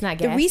cry. It's not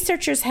gas. The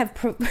researchers have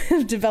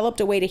developed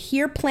a way to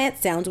hear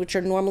plant sounds which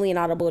are normally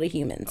inaudible to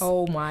humans.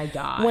 Oh my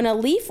God. When a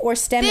leaf or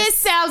stem... This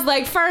sounds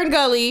like Fern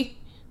Gully.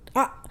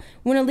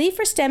 When a leaf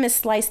or stem is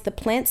sliced, the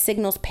plant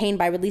signals pain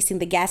by releasing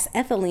the gas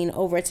ethylene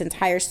over its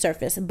entire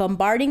surface.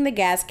 Bombarding the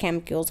gas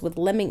chemicals with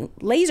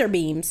laser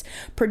beams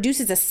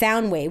produces a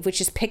sound wave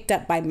which is picked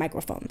up by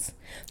microphones.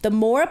 The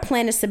more a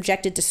plant is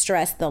subjected to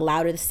stress, the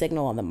louder the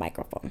signal on the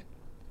microphone.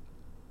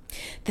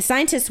 The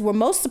scientists were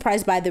most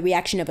surprised by the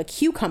reaction of a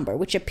cucumber,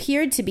 which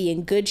appeared to be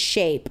in good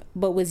shape,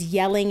 but was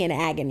yelling in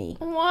agony.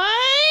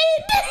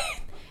 What?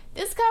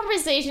 This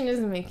conversation is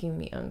making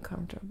me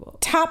uncomfortable.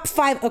 Top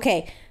 5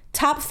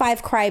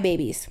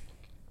 crybabies.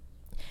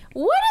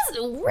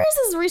 Where's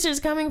this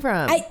research coming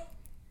from?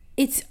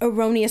 It's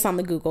erroneous on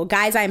the Google.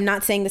 Guys, I'm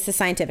not saying this is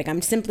scientific.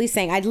 I'm simply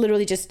saying I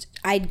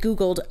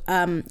Googled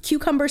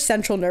cucumber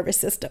central nervous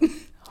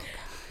system.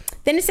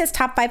 Then it says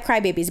top 5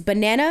 crybabies: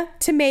 banana,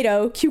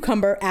 tomato,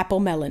 cucumber,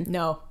 apple, melon.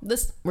 No,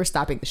 we're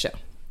stopping the show.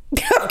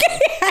 Okay.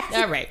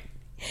 All right.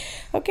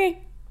 Okay.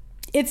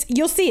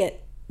 You'll see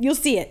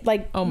it.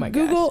 Like, oh my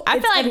Google. Gosh. I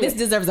feel like this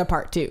deserves a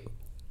part 2.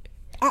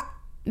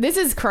 This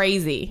is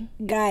crazy.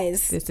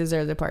 Guys. This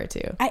deserves a part 2.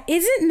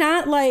 Is it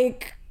not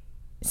like...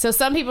 So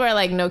some people are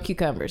like, no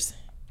cucumbers.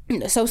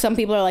 So some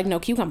people are like, no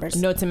cucumbers.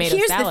 No tomato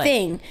salad. Here's the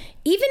thing.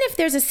 Even if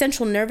there's a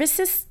central nervous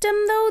system,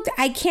 though,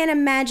 I can't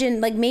imagine,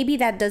 like, maybe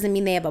that doesn't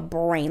mean they have a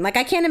brain. Like,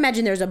 I can't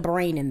imagine there's a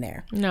brain in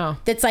there. No.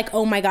 That's like,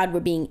 oh my God, we're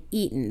being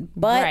eaten.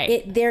 But right.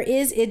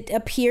 it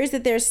appears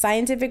that there's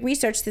scientific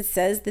research that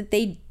says that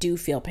they do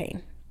feel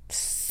pain.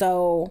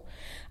 So,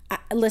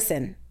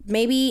 listen,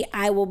 maybe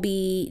I will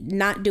be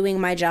not doing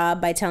my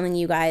job by telling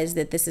you guys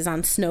that this is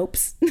on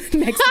Snopes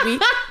next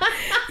week.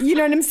 You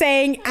know what I'm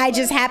saying? I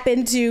just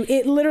happen to,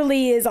 it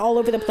literally is all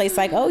over the place.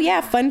 Like, oh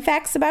yeah, fun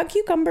facts about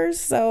cucumbers.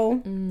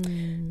 So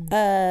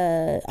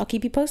I'll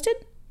keep you posted.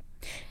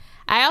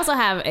 I also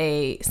have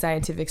a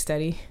scientific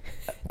study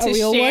to a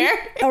real share.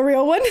 One? A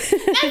real one? Not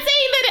saying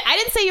that I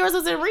didn't say yours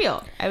wasn't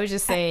real. I was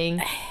just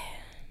saying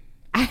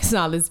I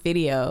saw this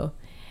video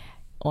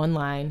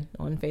online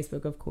on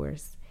Facebook, of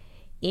course.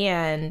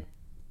 And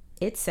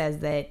it says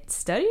that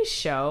studies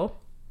show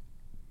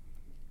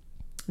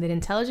that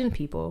intelligent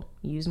people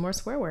use more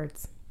swear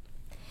words.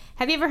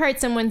 Have you ever heard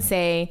someone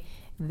say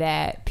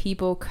that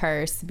people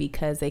curse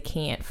because they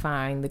can't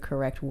find the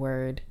correct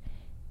word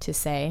to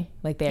say?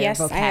 Like their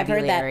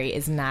vocabulary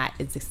is not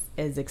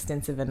as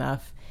extensive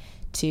enough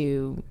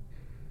to,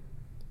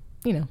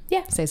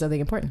 say something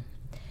important.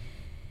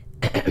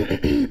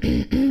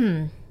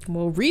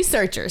 Well,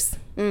 researchers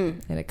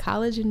at a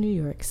college in New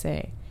York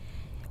say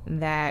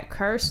that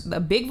the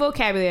big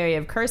vocabulary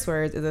of curse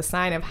words is a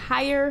sign of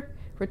higher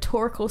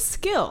rhetorical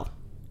skill.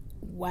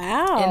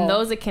 Wow. And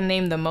those that can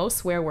name the most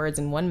swear words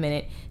in 1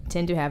 minute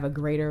tend to have a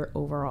greater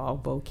overall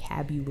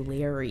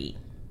vocabulary.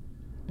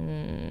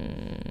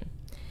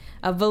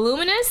 A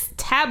voluminous,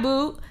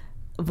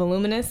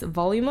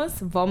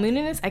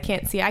 I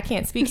can't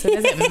speak, so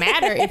it doesn't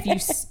matter if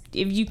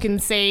you can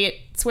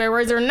say swear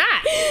words or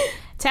not.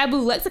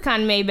 Taboo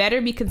lexicon may better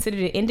be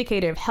considered an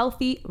indicator of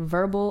healthy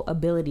verbal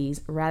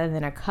abilities rather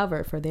than a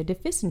cover for their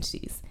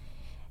deficiencies.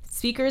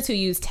 Speakers who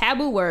use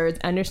taboo words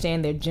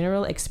understand their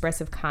general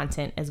expressive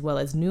content as well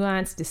as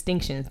nuanced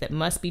distinctions that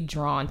must be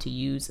drawn to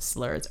use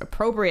slurs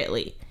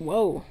appropriately.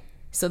 Whoa.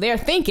 So they're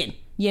thinking,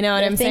 you know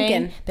what I'm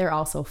saying? They're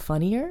also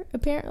funnier,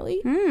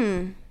 apparently.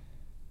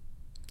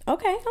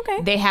 Okay.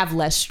 They have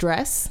less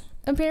stress,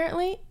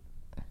 apparently.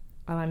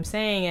 All I'm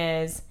saying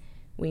is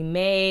we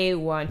may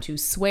want to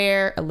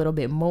swear a little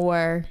bit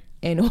more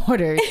in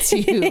order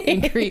to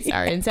increase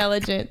our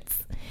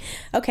intelligence.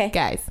 Okay.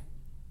 Guys.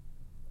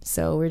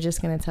 So we're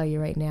just going to tell you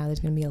right now, there's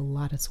going to be a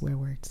lot of swear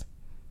words.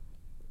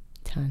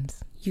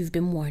 Tons. You've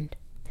been warned.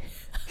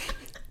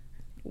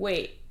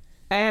 Wait,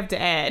 I have to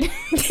add.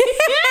 Because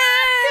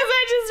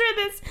I just read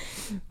this.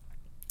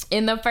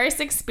 In the first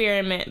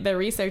experiment, the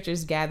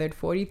researchers gathered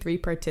 43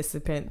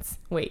 participants.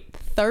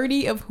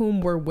 30 of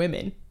whom were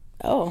women.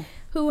 Oh.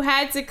 Who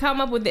had to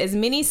come up with as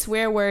many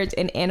swear words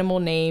and animal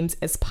names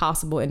as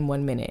possible in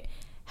 1 minute.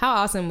 How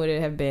awesome would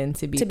it have been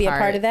to be a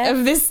part of that?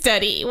 Of this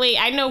study? Wait,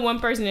 I know one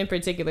person in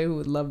particular who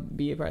would love to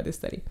be a part of this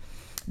study.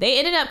 They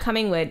ended up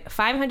coming with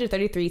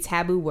 533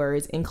 taboo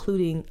words,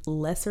 including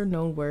lesser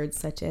known words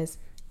such as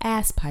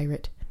ass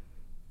pirate.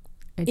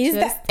 Is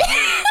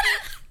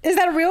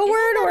that a real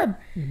word or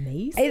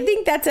amazing?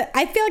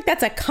 I feel like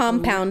that's a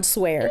compound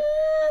swear. I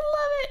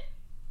love it.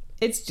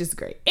 It's just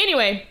great.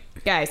 Anyway,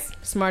 guys,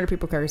 smarter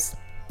people curse.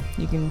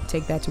 You can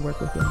take that to work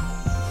with you.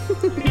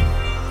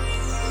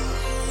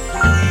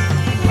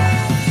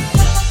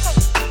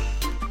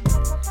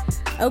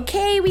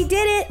 Okay, we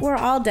did it. We're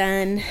all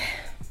done.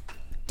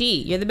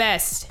 D, you're the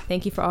best.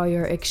 Thank you for all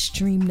your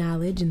extreme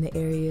knowledge in the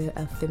area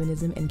of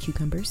feminism and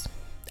cucumbers.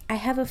 I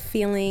have a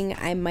feeling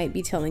I might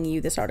be telling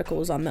you this article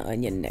is on The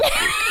Onion next week.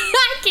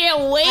 I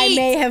can't wait. I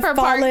may have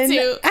fallen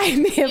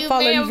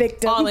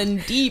victim. Fallen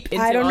deep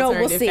into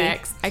alternative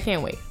facts. I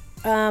can't wait.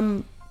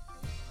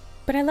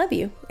 But I love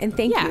you and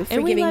thank you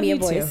for giving me a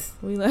voice.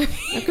 We love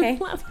you. Okay.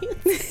 Love you.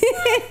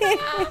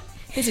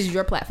 This is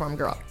your platform,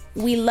 girl.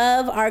 We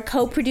love our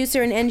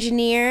co-producer and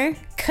engineer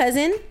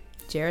cousin,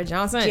 Jared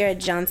Johnson. You're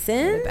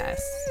the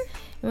best.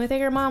 And we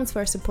thank our moms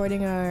for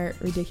supporting our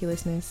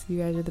ridiculousness. You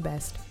guys are the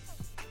best.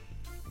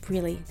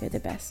 Really, they're the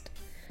best.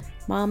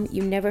 Mom,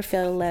 you never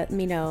fail to let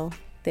me know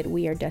that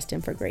we are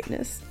destined for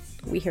greatness.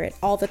 We hear it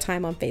all the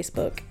time on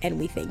Facebook, and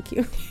we thank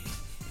you.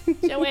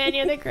 Joanne,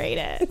 you're the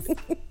greatest.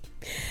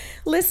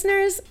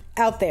 Listeners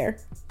out there,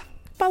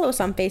 follow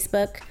us on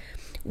Facebook.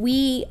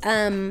 We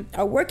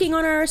are working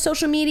on our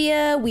social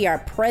media. We are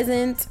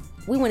present.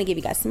 We want to give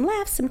you guys some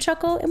laughs, some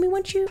chuckle, and we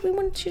want you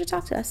to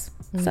talk to us.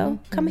 So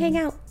come hang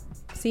out.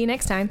 See you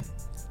next time.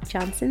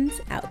 Johnson's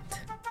out.